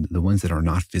spaces, the ones that are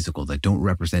not physical, that don't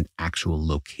represent actual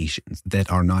locations,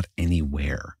 that are not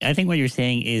anywhere. I think what you're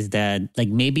saying is that like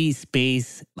maybe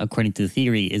space, according to the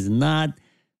theory, is not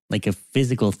like a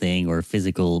physical thing or a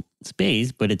physical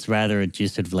space, but it's rather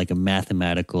just sort of like a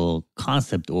mathematical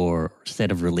concept or set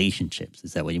of relationships.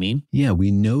 Is that what you mean? Yeah,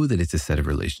 we know that it's a set of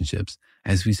relationships.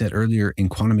 As we said earlier, in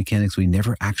quantum mechanics, we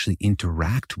never actually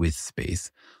interact with space.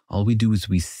 All we do is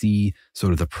we see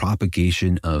sort of the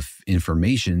propagation of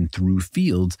information through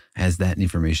fields as that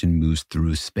information moves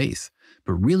through space.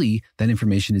 But really, that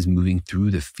information is moving through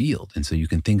the field. And so you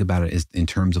can think about it as in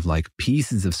terms of like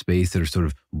pieces of space that are sort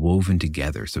of woven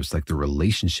together. So it's like the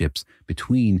relationships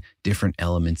between different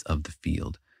elements of the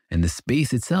field. And the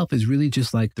space itself is really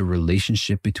just like the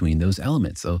relationship between those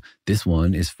elements. So this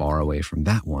one is far away from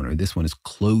that one, or this one is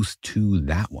close to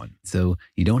that one. So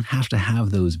you don't have to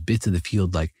have those bits of the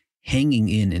field like hanging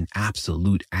in an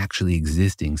absolute, actually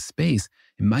existing space.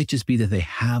 It might just be that they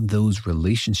have those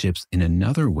relationships in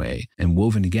another way and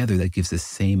woven together that gives the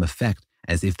same effect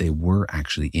as if they were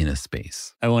actually in a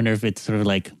space. I wonder if it's sort of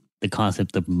like the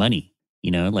concept of money. You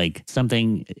know, like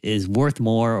something is worth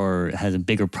more or has a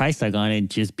bigger price tag on it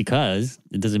just because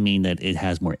it doesn't mean that it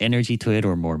has more energy to it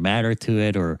or more matter to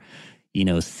it or, you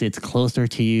know, sits closer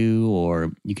to you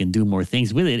or you can do more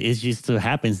things with it. It just so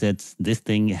happens that this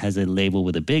thing has a label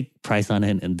with a big price on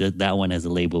it and that one has a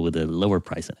label with a lower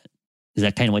price on it. Is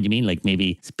that kind of what you mean? Like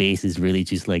maybe space is really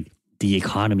just like the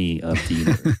economy of the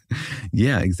universe.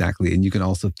 Yeah, exactly. And you can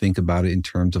also think about it in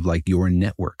terms of like your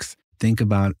networks. Think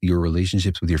about your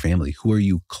relationships with your family. Who are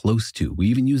you close to? We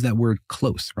even use that word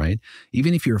close, right?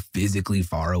 Even if you're physically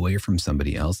far away from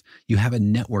somebody else, you have a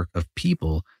network of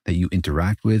people that you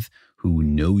interact with who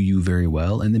know you very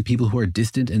well, and then people who are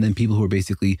distant, and then people who are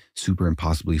basically super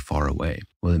impossibly far away.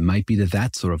 Well, it might be that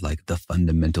that's sort of like the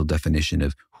fundamental definition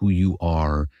of who you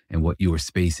are and what your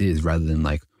space is, rather than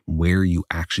like where you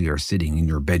actually are sitting in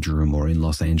your bedroom or in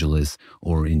Los Angeles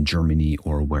or in Germany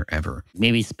or wherever.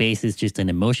 Maybe space is just an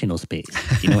emotional space.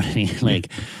 You know what I mean?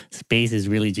 Like space is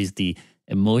really just the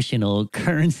emotional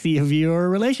currency of your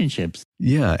relationships.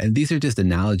 Yeah, and these are just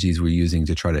analogies we're using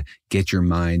to try to get your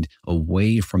mind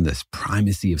away from this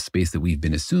primacy of space that we've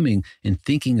been assuming and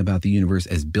thinking about the universe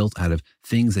as built out of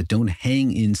things that don't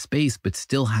hang in space but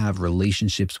still have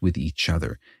relationships with each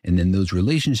other. And then those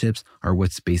relationships are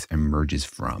what space emerges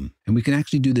from. And we can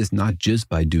actually do this not just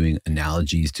by doing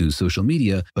analogies to social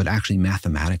media, but actually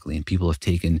mathematically. And people have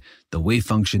taken the wave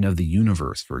function of the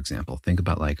universe, for example. Think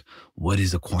about like, what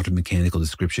is a quantum mechanical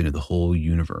description of the whole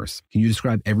universe? Can you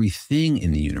describe everything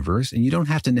in the universe? And you don't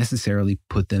have to necessarily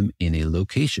put them in a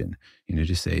location.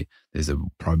 Just say there's a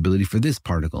probability for this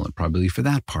particle and probability for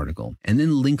that particle, and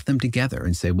then link them together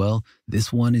and say, well,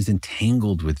 this one is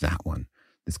entangled with that one.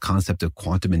 This concept of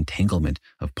quantum entanglement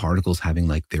of particles having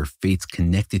like their fates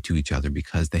connected to each other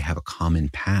because they have a common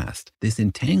past. This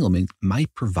entanglement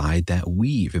might provide that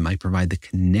weave. It might provide the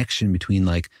connection between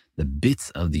like the bits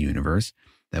of the universe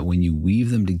that when you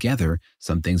weave them together,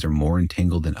 some things are more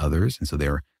entangled than others. And so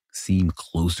they're seem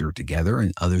closer together,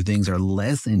 and other things are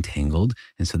less entangled,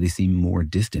 and so they seem more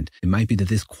distant. It might be that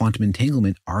this quantum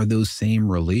entanglement are those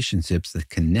same relationships that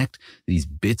connect these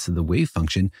bits of the wave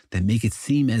function that make it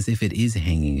seem as if it is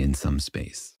hanging in some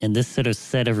space. And this sort of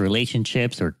set of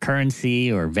relationships or currency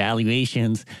or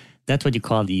valuations, that's what you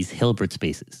call these Hilbert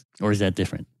spaces. Or is that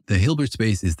different? The Hilbert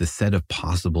space is the set of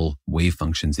possible wave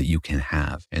functions that you can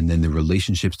have. And then the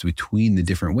relationships between the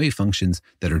different wave functions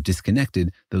that are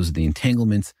disconnected, those are the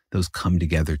entanglements, those come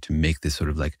together to make this sort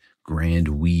of like grand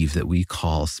weave that we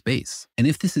call space. And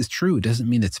if this is true, it doesn't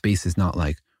mean that space is not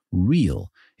like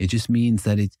real. It just means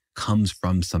that it comes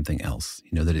from something else,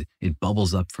 that it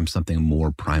bubbles up from something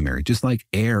more primary. Just like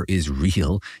air is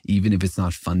real, even if it's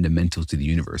not fundamental to the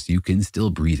universe. You can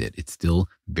still breathe it. It's still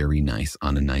very nice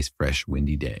on a nice, fresh,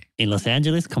 windy day. In Los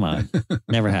Angeles, come on,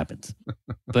 never happens.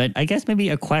 But I guess maybe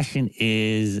a question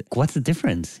is, what's the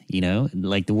difference?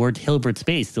 Like the word Hilbert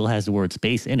space still has the word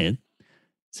space in it.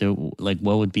 So like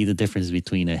what would be the difference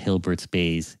between a Hilbert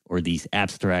space or these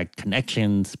abstract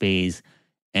connection space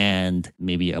and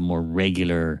maybe a more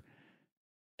regular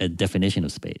definition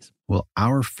of space? Well,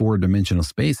 our four-dimensional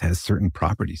space has certain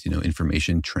properties.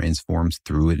 Information transforms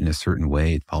through it in a certain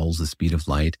way. It follows the speed of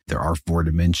light. There are 4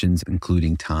 dimensions,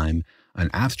 including time. An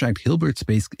abstract Hilbert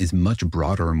space is much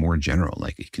broader and more general.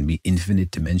 Like it can be infinite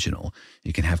dimensional.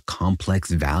 It can have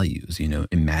complex values,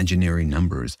 imaginary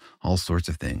numbers, all sorts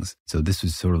of things. So this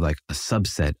is sort of like a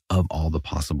subset of all the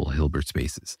possible Hilbert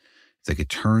spaces. It's like it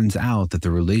turns out that the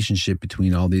relationship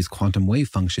between all these quantum wave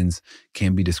functions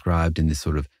can be described in this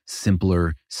sort of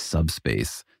simpler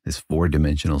subspace, this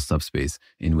 4-dimensional subspace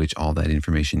in which all that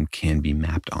information can be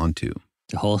mapped onto.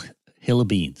 The whole hill of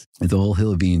beans. The whole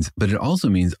hill of beans. But it also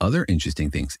means other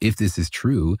interesting things. If this is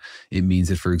true, it means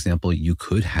that, for example, you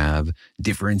could have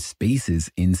different spaces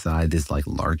inside this like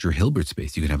larger Hilbert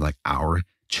space. You could have like our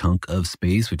chunk of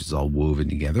space, which is all woven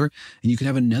together. And you could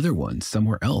have another one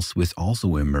somewhere else which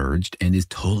also emerged and is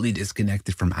totally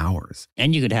disconnected from ours.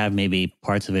 And you could have maybe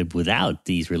parts of it without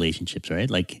these relationships, right?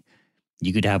 Like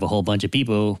you could have a whole bunch of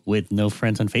people with no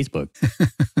friends on Facebook.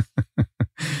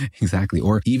 Exactly.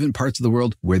 Or even parts of the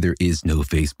world where there is no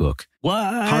Facebook.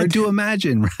 What? Hard to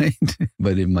imagine, right?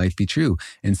 But it might be true.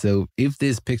 And so if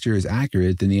this picture is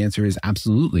accurate, then the answer is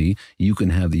absolutely, you can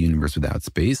have the universe without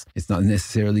space. It's not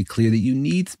necessarily clear that you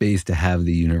need space to have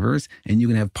the universe. And you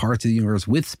can have parts of the universe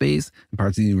with space, and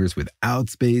parts of the universe without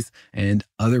space, and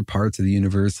other parts of the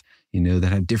universe that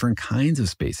have different kinds of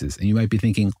spaces. And you might be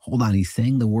thinking, hold on, he's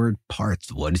saying the word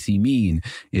parts. What does he mean?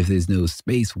 If there's no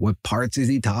space, what parts is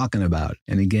he talking about?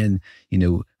 And again,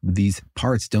 these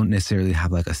parts don't necessarily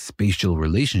have like a spatial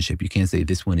relationship. You can't say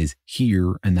this one is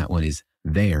here and that one is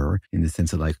there, in the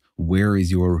sense of like, where is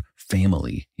your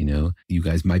family? You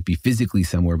guys might be physically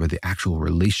somewhere, but the actual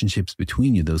relationships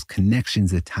between you, those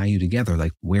connections that tie you together,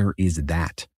 like where is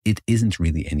that? It isn't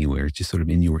really anywhere. It's just sort of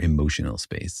in your emotional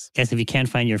space. Guess if you can't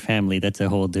find your family, that's a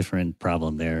whole different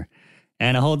problem there.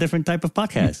 And a whole different type of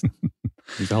podcast.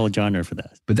 There's a whole genre for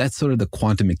that. But that's sort of the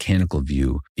quantum mechanical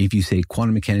view. If you say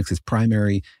quantum mechanics is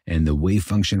primary and the wave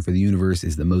function for the universe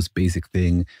is the most basic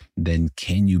thing, then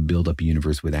can you build up a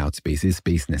universe without space? Is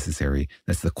space necessary?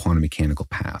 That's the quantum mechanical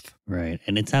path. Right.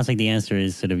 And it sounds like the answer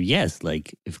is sort of yes.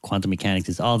 Like if quantum mechanics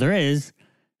is all there is,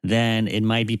 then it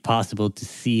might be possible to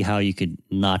see how you could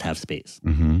not have space.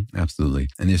 Absolutely.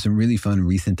 And there's some really fun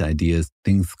recent ideas,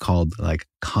 things called like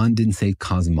condensate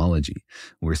cosmology,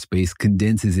 where space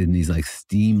condenses in these like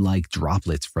steam-like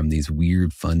droplets from these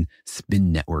weird, fun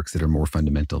spin networks that are more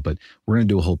fundamental. But we're going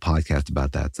to do a whole podcast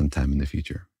about that sometime in the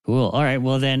future. Cool. All right.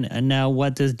 Well, then now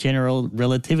what does general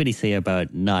relativity say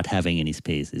about not having any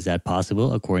space? Is that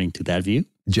possible according to that view?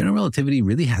 General relativity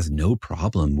really has no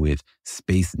problem with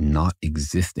space not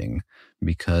existing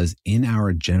because in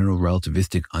our general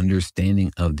relativistic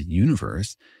understanding of the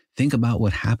universe, think about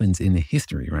what happens in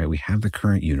history, right? We have the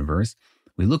current universe.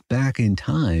 We look back in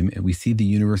time and we see the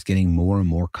universe getting more and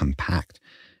more compact.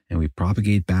 And we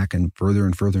propagate back and further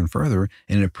and further and further,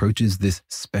 and it approaches this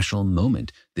special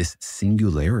moment, this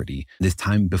singularity, this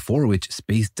time before which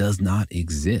space does not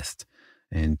exist.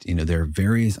 And, there are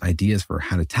various ideas for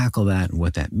how to tackle that and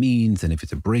what that means, and if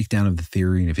it's a breakdown of the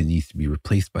theory and if it needs to be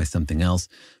replaced by something else.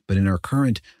 But in our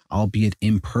current, albeit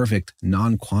imperfect,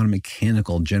 non-quantum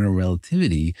mechanical general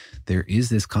relativity, there is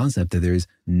this concept that there is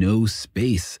no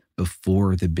space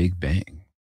before the Big Bang.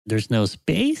 There's no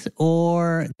space,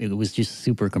 or it was just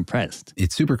super compressed?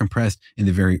 It's super compressed in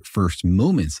the very first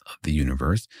moments of the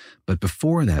universe. But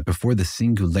before that, before the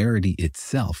singularity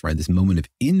itself, right, this moment of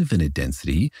infinite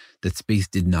density, that space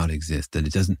did not exist, that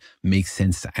it doesn't make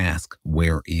sense to ask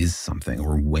where is something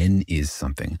or when is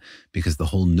something, because the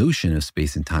whole notion of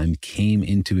space and time came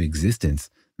into existence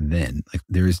then. Like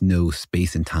there is no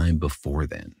space and time before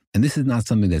then. And this is not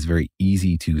something that's very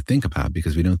easy to think about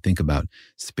because we don't think about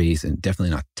space and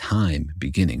definitely not time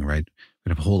beginning, right? We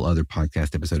have a whole other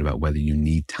podcast episode about whether you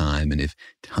need time and if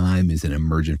time is an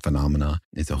emergent phenomena.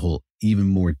 It's a whole even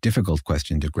more difficult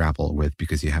question to grapple with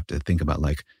because you have to think about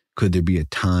like, could there be a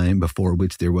time before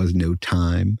which there was no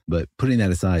time? But putting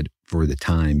that aside for the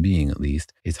time being, at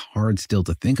least, it's hard still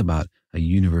to think about a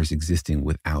universe existing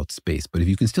without space. But if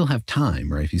you can still have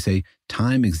time, right? If you say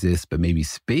time exists, but maybe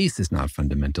space is not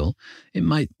fundamental, it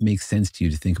might make sense to you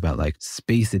to think about like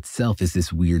space itself is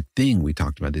this weird thing we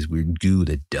talked about, this weird goo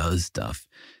that does stuff.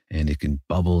 And it can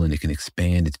bubble and it can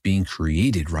expand. It's being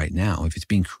created right now. If it's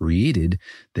being created,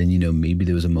 then, maybe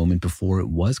there was a moment before it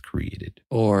was created.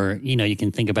 Or, you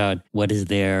can think about what is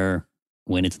there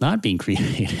when it's not being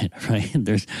created, right?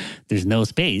 There's no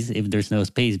space if there's no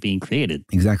space being created.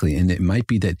 Exactly. And it might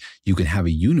be that you can have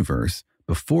a universe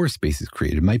before space is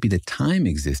created. It might be that time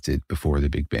existed before the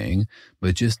Big Bang,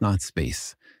 but just not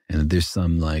space. And there's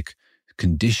some like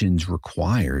conditions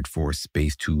required for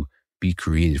space to be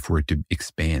created, for it to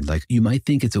expand. Like you might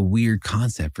think it's a weird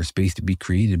concept for space to be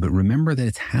created, but remember that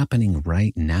it's happening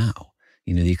right now.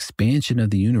 The expansion of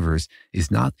the universe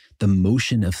is not the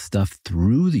motion of stuff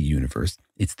through the universe.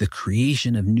 It's the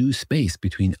creation of new space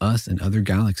between us and other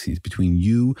galaxies, between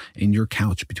you and your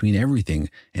couch, between everything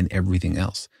and everything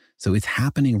else. So it's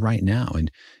happening right now.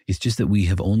 And it's just that we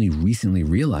have only recently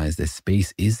realized that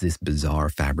space is this bizarre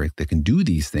fabric that can do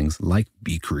these things like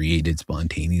be created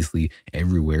spontaneously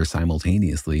everywhere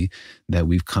simultaneously, that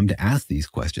we've come to ask these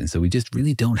questions. So we just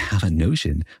really don't have a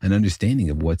notion, an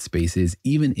understanding of what space is,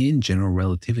 even in general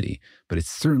relativity. But it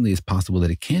certainly is possible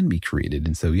that it can be created.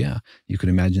 And so, yeah, you could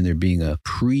imagine there being a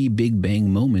pre-Big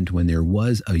Bang moment when there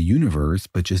was a universe,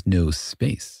 but just no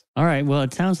space. All right. Well,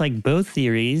 it sounds like both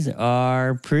theories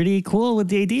are pretty cool with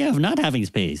the idea of not having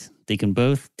space. They can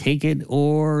both take it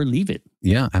or leave it.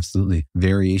 Yeah, absolutely.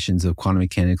 Variations of quantum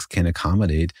mechanics can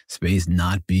accommodate space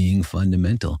not being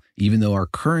fundamental, even though our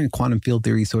current quantum field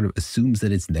theory sort of assumes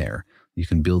that it's there. You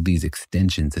can build these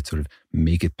extensions that sort of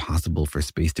make it possible for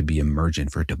space to be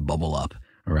emergent, for it to bubble up,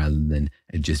 rather than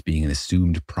it just being an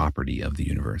assumed property of the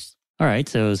universe. All right.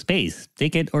 So space,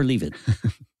 take it or leave it.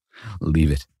 Leave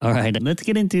it. All right. Let's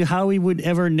get into how we would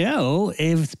ever know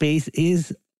if space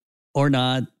is or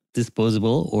not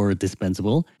disposable or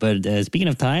dispensable. But speaking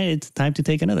of time, it's time to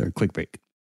take another quick break.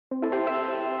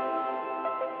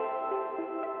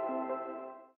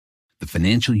 The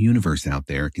financial universe out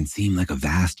there can seem like a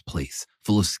vast place,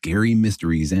 full of scary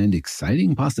mysteries and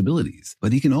exciting possibilities,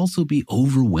 but it can also be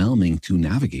overwhelming to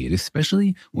navigate,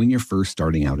 especially when you're first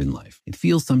starting out in life. It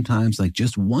feels sometimes like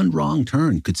just one wrong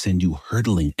turn could send you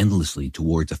hurtling endlessly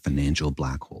towards a financial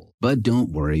black hole. But don't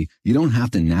worry, you don't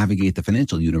have to navigate the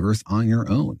financial universe on your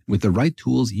own. With the right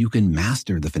tools, you can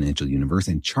master the financial universe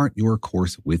and chart your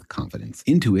course with confidence.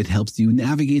 Intuit helps you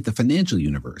navigate the financial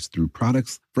universe through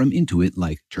products from Intuit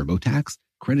like TurboTax,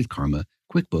 Credit Karma,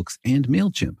 QuickBooks, and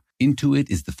MailChimp. Intuit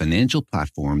is the financial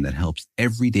platform that helps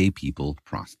everyday people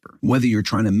prosper. Whether you're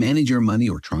trying to manage your money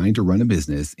or trying to run a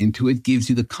business, Intuit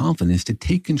gives you the confidence to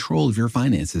take control of your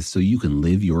finances so you can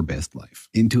live your best life.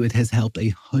 Intuit has helped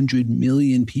 100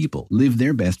 million people live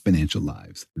their best financial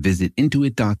lives. Visit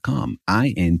Intuit.com,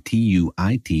 Intuit.com,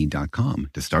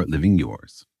 to start living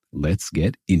yours. Let's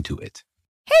get into it.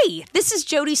 Hey, this is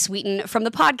Jodie Sweetin from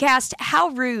the podcast How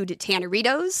Rude,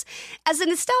 Tanneritos. As a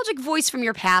nostalgic voice from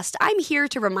your past, I'm here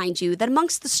to remind you that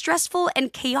amongst the stressful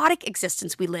and chaotic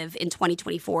existence we live in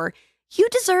 2024, you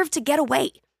deserve to get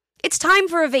away. It's time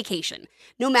for a vacation,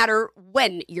 no matter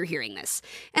when you're hearing this.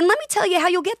 And let me tell you how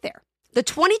you'll get there. The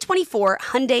 2024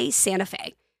 Hyundai Santa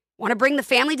Fe. Want to bring the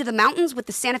family to the mountains with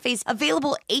the Santa Fe's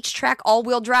available H-Track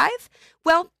all-wheel drive?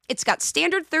 Well, it's got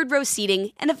standard third-row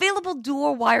seating and available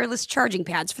dual wireless charging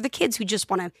pads for the kids who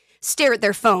just want to stare at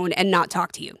their phone and not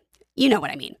talk to you. You know what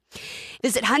I mean.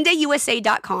 Visit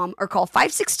HyundaiUSA.com or call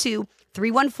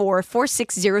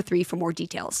 562-314-4603 for more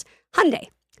details. Hyundai.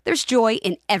 There's joy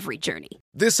in every journey.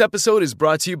 This episode is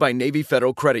brought to you by Navy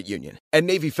Federal Credit Union. At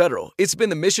Navy Federal, it's been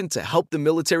the mission to help the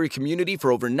military community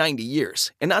for over 90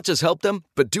 years. And not just help them,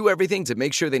 but do everything to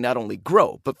make sure they not only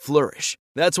grow, but flourish.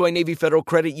 That's why Navy Federal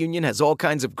Credit Union has all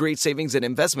kinds of great savings and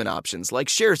investment options like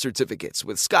share certificates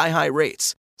with sky-high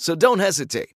rates. So don't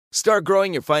hesitate. Start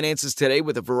growing your finances today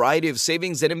with a variety of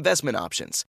savings and investment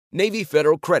options. Navy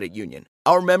Federal Credit Union.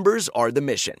 Our members are the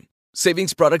mission.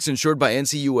 Savings products insured by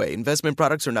NCUA. Investment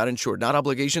products are not insured, not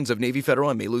obligations of Navy Federal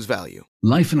and may lose value.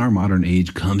 Life in our modern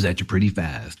age comes at you pretty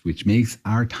fast, which makes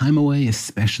our time away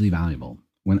especially valuable.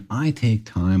 When I take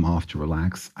time off to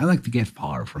relax, I like to get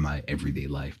far from my everyday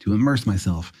life, to immerse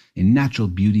myself in natural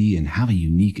beauty and have a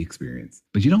unique experience.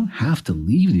 But you don't have to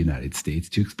leave the United States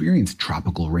to experience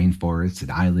tropical rainforests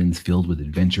and islands filled with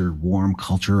adventure, warm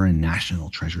culture, and national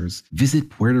treasures.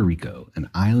 Visit Puerto Rico, an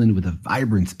island with a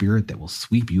vibrant spirit that will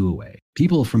sweep you away.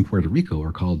 People from Puerto Rico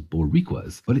are called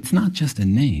Boricuas, but it's not just a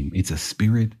name. It's a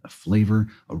spirit, a flavor,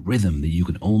 a rhythm that you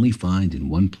can only find in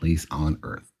one place on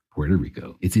Earth. Puerto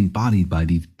Rico. It's embodied by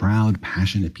these proud,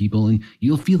 passionate people, and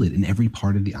you'll feel it in every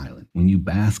part of the island. When you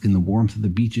bask in the warmth of the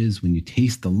beaches, when you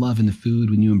taste the love in the food,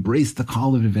 when you embrace the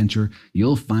call of adventure,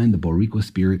 you'll find the Boricua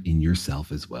spirit in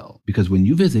yourself as well. Because when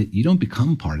you visit, you don't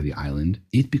become part of the island,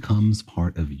 it becomes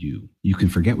part of you. You can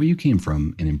forget where you came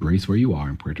from and embrace where you are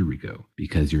in Puerto Rico,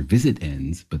 because your visit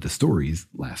ends, but the stories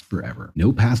last forever.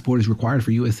 No passport is required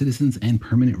for U.S. citizens and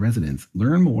permanent residents.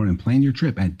 Learn more and plan your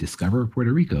trip at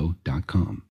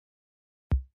discoverpuertorico.com.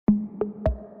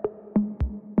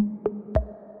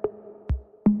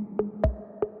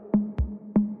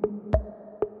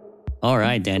 All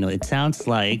right, Daniel, it sounds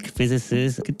like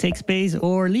physicists could take space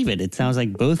or leave it. It sounds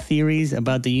like both theories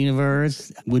about the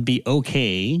universe would be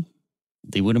okay.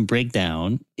 They wouldn't break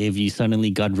down if you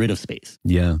suddenly got rid of space.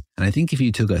 Yeah. And I think if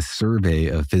you took a survey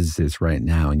of physicists right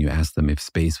now and you asked them if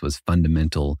space was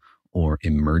fundamental or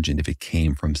emergent, if it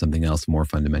came from something else more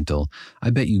fundamental, I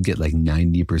bet you get like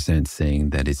 90%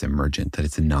 saying that it's emergent, that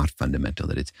it's not fundamental,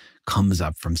 that it comes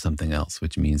up from something else,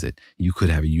 which means that you could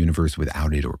have a universe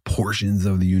without it or portions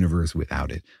of the universe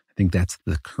without it. I think that's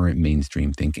the current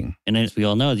mainstream thinking. And as we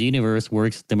all know, the universe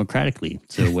works democratically.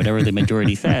 So whatever the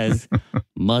majority says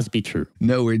must be true.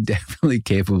 No, we're definitely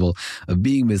capable of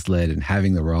being misled and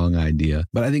having the wrong idea.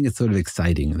 But I think it's sort of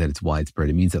exciting that it's widespread.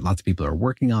 It means that lots of people are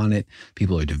working on it.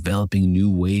 People are developing new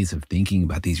ways of thinking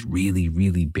about these really,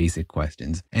 really basic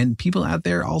questions. And people out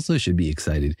there also should be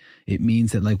excited. It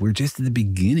means that we're just at the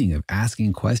beginning of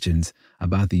asking questions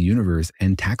about the universe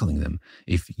and tackling them.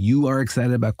 If you are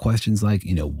excited about questions like,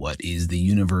 what is the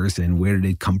universe and where did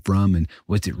it come from and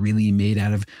what's it really made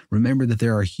out of? Remember that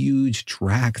there are huge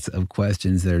tracts of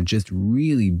questions that are just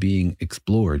really being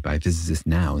explored by physicists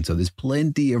now. And so there's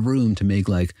plenty of room to make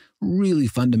really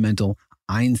fundamental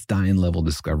Einstein-level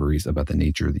discoveries about the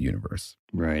nature of the universe.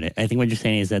 Right. I think what you're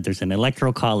saying is that there's an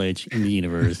electoral college in the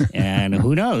universe, and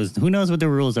who knows? Who knows what the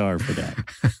rules are for that?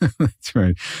 That's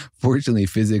right. Fortunately,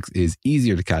 physics is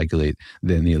easier to calculate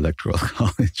than the electoral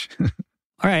college.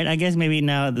 All right. I guess maybe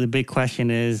now the big question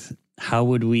is, how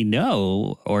would we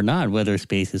know or not whether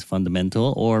space is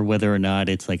fundamental or whether or not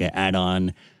it's like an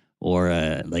add-on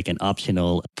or like an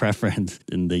optional preference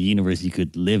in the universe you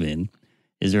could live in?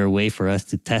 Is there a way for us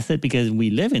to test it? Because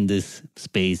we live in this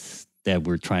space that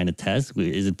we're trying to test.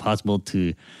 Is it possible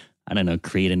to,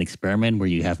 create an experiment where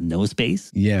you have no space?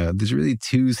 Yeah, there's really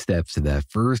two steps to that.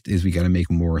 First is we got to make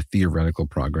more theoretical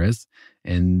progress,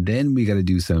 and then we got to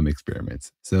do some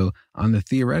experiments. So on the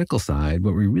theoretical side,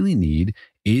 what we really need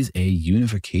is a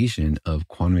unification of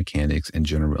quantum mechanics and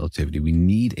general relativity. We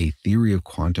need a theory of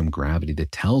quantum gravity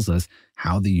that tells us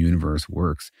how the universe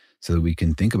works so that we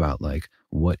can think about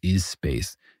what is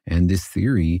space? And this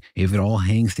theory, if it all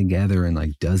hangs together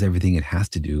and does everything it has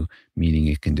to do, meaning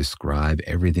it can describe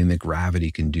everything that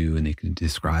gravity can do and it can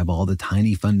describe all the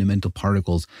tiny fundamental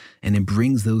particles, and it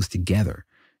brings those together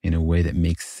in a way that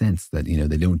makes sense, that,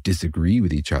 they don't disagree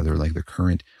with each other like the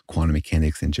current quantum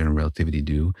mechanics and general relativity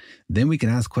do, then we can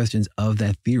ask questions of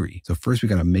that theory. So first we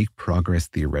got to make progress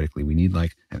theoretically. We need an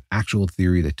actual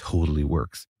theory that totally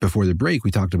works. Before the break, we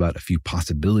talked about a few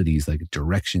possibilities, like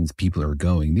directions people are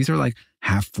going. These are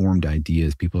half-formed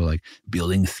ideas. People are like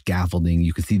building scaffolding.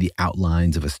 You can see the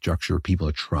outlines of a structure people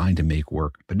are trying to make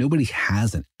work, but nobody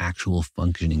has an actual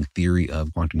functioning theory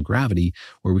of quantum gravity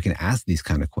where we can ask these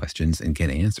kind of questions and get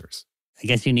answers. I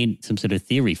guess you need some sort of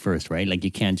theory first, right? Like you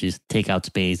can't just take out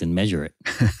space and measure it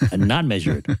and not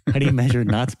measure it. How do you measure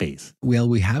not space? Well,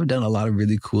 we have done a lot of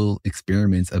really cool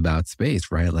experiments about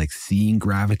space, right? Like seeing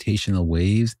gravitational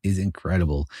waves is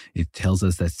incredible. It tells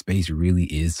us that space really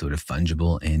is sort of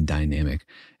fungible and dynamic.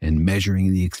 And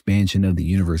measuring the expansion of the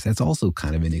universe, that's also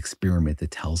kind of an experiment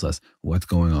that tells us what's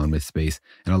going on with space.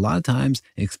 And a lot of times,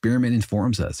 an experiment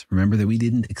informs us. Remember that we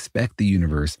didn't expect the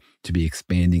universe to be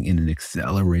expanding in an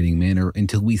accelerating manner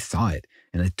until we saw it.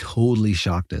 And it totally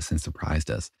shocked us and surprised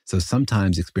us. So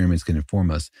sometimes experiments can inform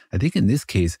us. I think in this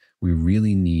case, we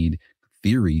really need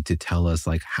theory to tell us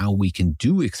like how we can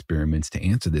do experiments to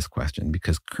answer this question,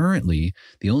 because currently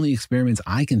the only experiments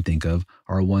I can think of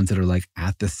are ones that are like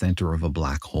at the center of a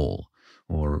black hole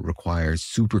or require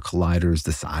super colliders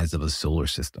the size of a solar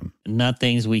system. Not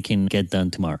things we can get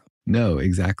done tomorrow. No,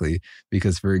 exactly.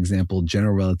 Because, for example,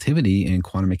 general relativity and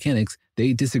quantum mechanics,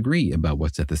 they disagree about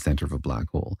what's at the center of a black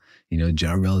hole. You know,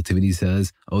 general relativity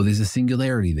says, oh, there's a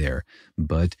singularity there.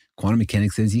 But quantum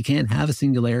mechanics says you can't have a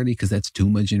singularity because that's too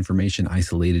much information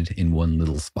isolated in one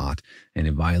little spot. And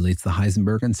it violates the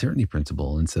Heisenberg uncertainty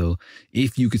principle. And so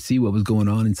if you could see what was going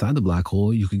on inside the black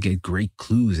hole, you could get great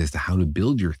clues as to how to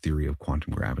build your theory of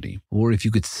quantum gravity. Or if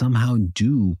you could somehow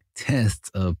do tests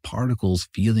of particles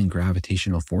feeling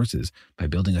gravitational forces by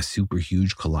building a super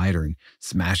huge collider and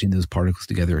smashing those particles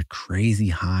together at crazy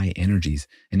high energies,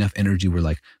 enough energy where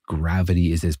like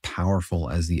gravity is as powerful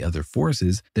as the other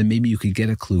forces, then maybe you could get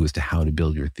a clue as to how to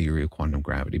build your theory of quantum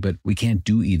gravity. But we can't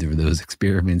do either of those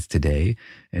experiments today.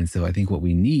 And so I think what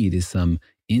we need is some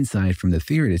insight from the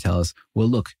theory to tell us, well,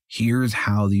 look, here's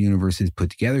how the universe is put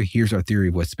together. Here's our theory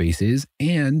of what space is.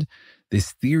 And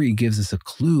this theory gives us a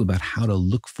clue about how to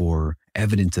look for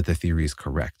evidence that the theory is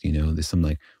correct. You know, there's some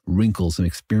like wrinkle, some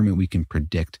experiment we can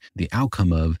predict the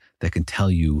outcome of that can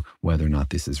tell you whether or not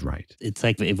this is right. It's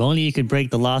like if only you could break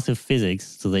the laws of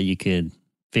physics so that you could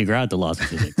figure out the laws of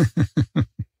physics.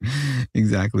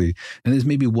 Exactly. And there's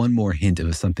maybe one more hint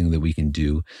of something that we can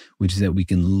do, which is that we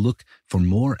can look for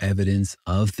more evidence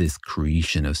of this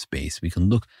creation of space. We can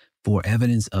look for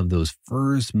evidence of those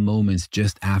first moments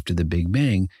just after the Big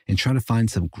Bang and try to find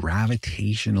some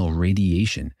gravitational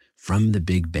radiation from the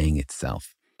Big Bang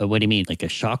itself. What do you mean? Like a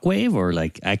shock wave or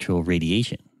like actual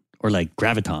radiation? Or like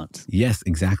gravitons? Yes,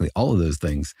 exactly. All of those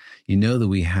things. You know that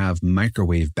we have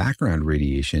microwave background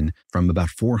radiation from about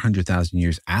 400,000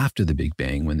 years after the Big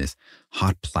Bang, when this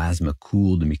hot plasma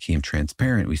cooled and became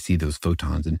transparent. We see those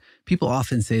photons. And people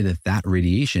often say that that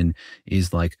radiation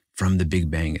is like from the Big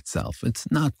Bang itself. It's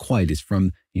not quite. It's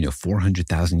from,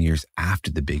 400,000 years after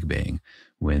the Big Bang,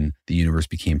 when the universe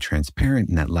became transparent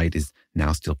and that light is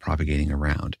now still propagating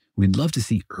around. We'd love to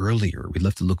see earlier. We'd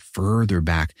love to look further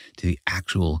back to the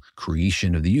actual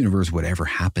creation of the universe, whatever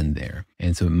happened there.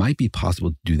 And so it might be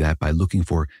possible to do that by looking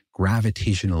for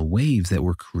gravitational waves that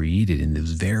were created in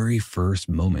those very first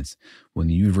moments when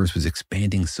the universe was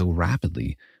expanding so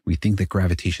rapidly. We think that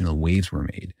gravitational waves were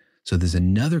made. So there's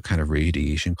another kind of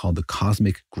radiation called the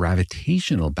cosmic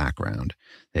gravitational background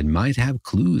that might have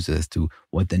clues as to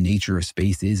what the nature of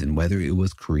space is and whether it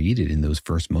was created in those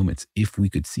first moments, if we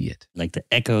could see it. Like the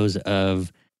echoes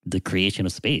of the creation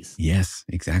of space. Yes,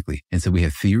 exactly. And so we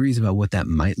have theories about what that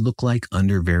might look like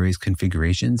under various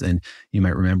configurations. And you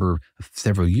might remember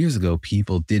several years ago,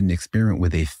 people did an experiment where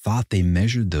they thought they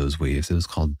measured those waves. It was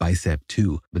called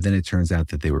BICEP-2. But then it turns out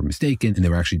that they were mistaken and they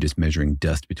were actually just measuring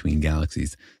dust between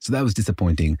galaxies. So that was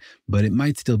disappointing, but it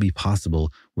might still be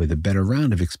possible with a better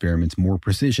round of experiments, more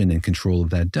precision and control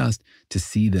of that dust, to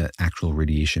see the actual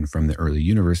radiation from the early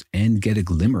universe and get a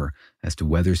glimmer as to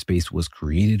whether space was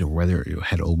created or whether it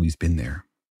had always been there.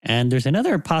 And there's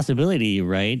another possibility,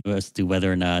 right, as to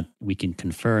whether or not we can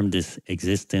confirm this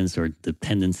existence or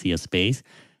dependency of space.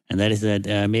 And that is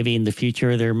that maybe in the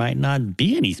future, there might not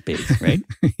be any space, right?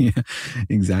 Yeah,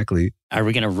 exactly. Are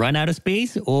we going to run out of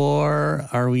space, or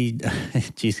are we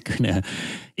just going to,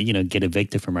 get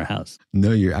evicted from our house?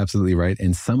 No, you're absolutely right.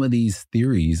 And some of these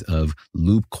theories of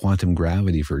loop quantum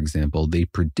gravity, for example, they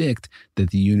predict that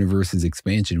the universe's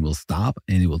expansion will stop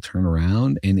and it will turn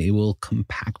around and it will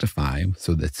compactify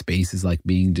so that space is like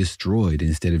being destroyed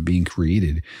instead of being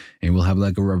created. And we'll have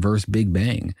like a reverse Big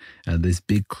Bang, this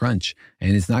big crunch.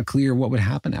 And it's not clear what would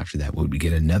happen after that. Would we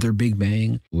get another Big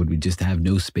Bang? Would we just have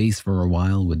no space for a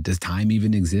while? Does time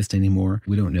even exist anymore?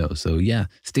 We don't know. So yeah,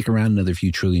 stick around another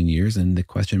few trillion years and the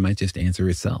question might just answer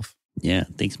itself. Yeah,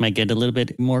 things might get a little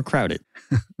bit more crowded.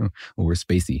 Or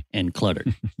spacey. And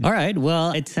cluttered. All right.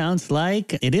 Well, it sounds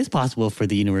like it is possible for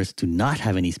the universe to not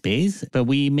have any space, but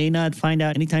we may not find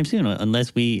out anytime soon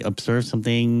unless we observe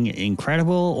something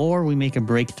incredible or we make a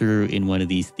breakthrough in one of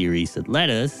these theories that let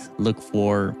us look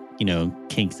for,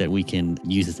 kinks that we can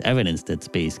use as evidence that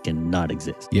space cannot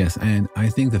exist. Yes, and I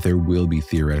think that there will be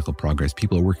theoretical progress.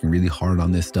 People are working really hard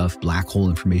on this stuff. Black hole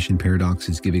information paradox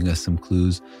is giving us some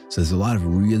clues. So there's a lot of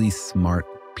really smart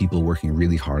people working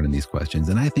really hard on these questions.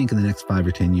 And I think in the next 5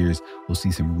 or 10 years, we'll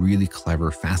see some really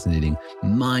clever, fascinating,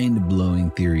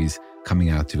 mind-blowing theories coming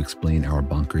out to explain our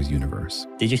bonkers universe.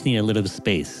 They just need a little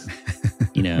space,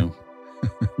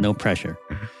 no pressure.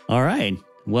 All right.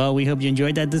 Well, we hope you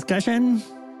enjoyed that discussion.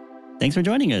 Thanks for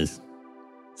joining us.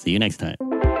 See you next time.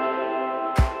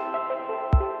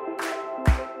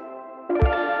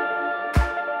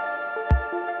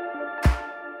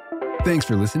 Thanks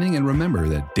for listening, and remember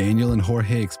that Daniel and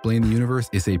Jorge Explain the Universe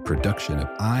is a production of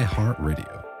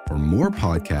iHeartRadio. For more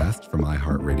podcasts from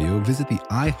iHeartRadio, visit the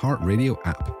iHeartRadio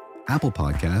app, Apple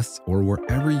Podcasts, or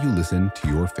wherever you listen to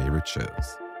your favorite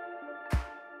shows.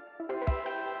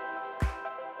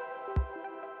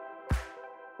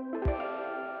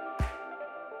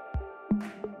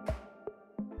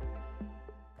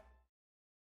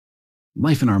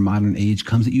 Life in our modern age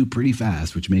comes at you pretty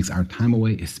fast, which makes our time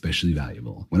away especially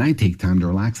valuable. When I take time to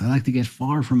relax, I like to get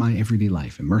far from my everyday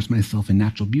life, immerse myself in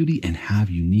natural beauty, and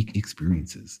have unique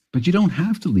experiences. But you don't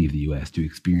have to leave the U.S. to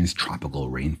experience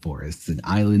tropical rainforests and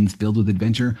islands filled with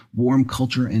adventure, warm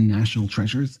culture, and national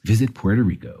treasures. Visit Puerto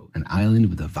Rico, an island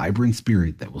with a vibrant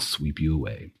spirit that will sweep you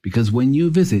away. Because when you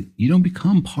visit, you don't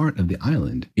become part of the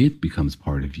island, it becomes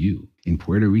part of you. In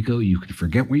Puerto Rico, you can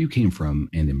forget where you came from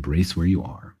and embrace where you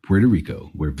are. Puerto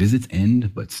Rico, where visits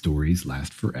end, but stories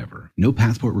last forever. No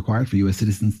passport required for U.S.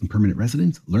 citizens and permanent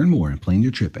residents. Learn more and plan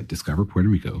your trip at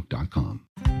discoverpuertorico.com.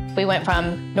 We went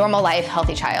from normal life,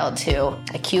 healthy child to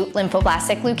acute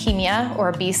lymphoblastic leukemia,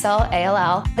 or B-cell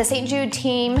ALL. The St. Jude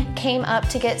team came up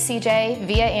to get CJ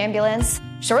via ambulance.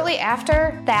 Shortly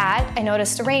after that, I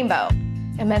noticed a rainbow.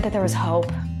 It meant that there was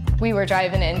hope. We were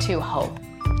driving into hope.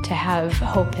 To have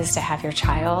hope is to have your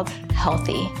child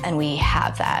healthy, and we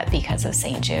have that because of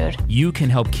St. Jude. You can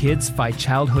help kids fight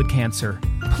childhood cancer.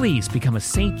 Please become a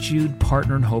St. Jude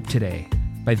Partner in Hope today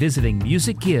by visiting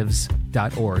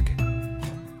musicgives.org.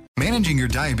 Managing your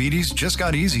diabetes just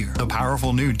got easier. The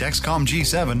powerful new Dexcom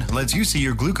G7 lets you see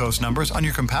your glucose numbers on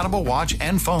your compatible watch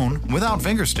and phone without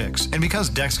finger sticks. And because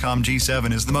Dexcom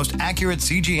G7 is the most accurate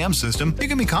CGM system, you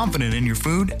can be confident in your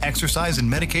food, exercise, and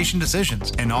medication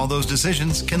decisions. And all those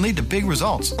decisions can lead to big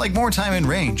results, like more time in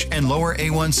range and lower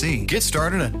A1C. Get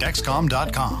started at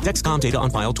Dexcom.com. Dexcom data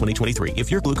on file 2023. If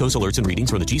your glucose alerts and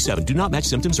readings from the G7 do not match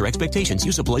symptoms or expectations,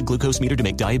 use a blood glucose meter to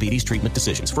make diabetes treatment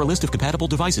decisions. For a list of compatible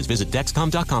devices, visit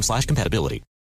Dexcom.com/compatibility.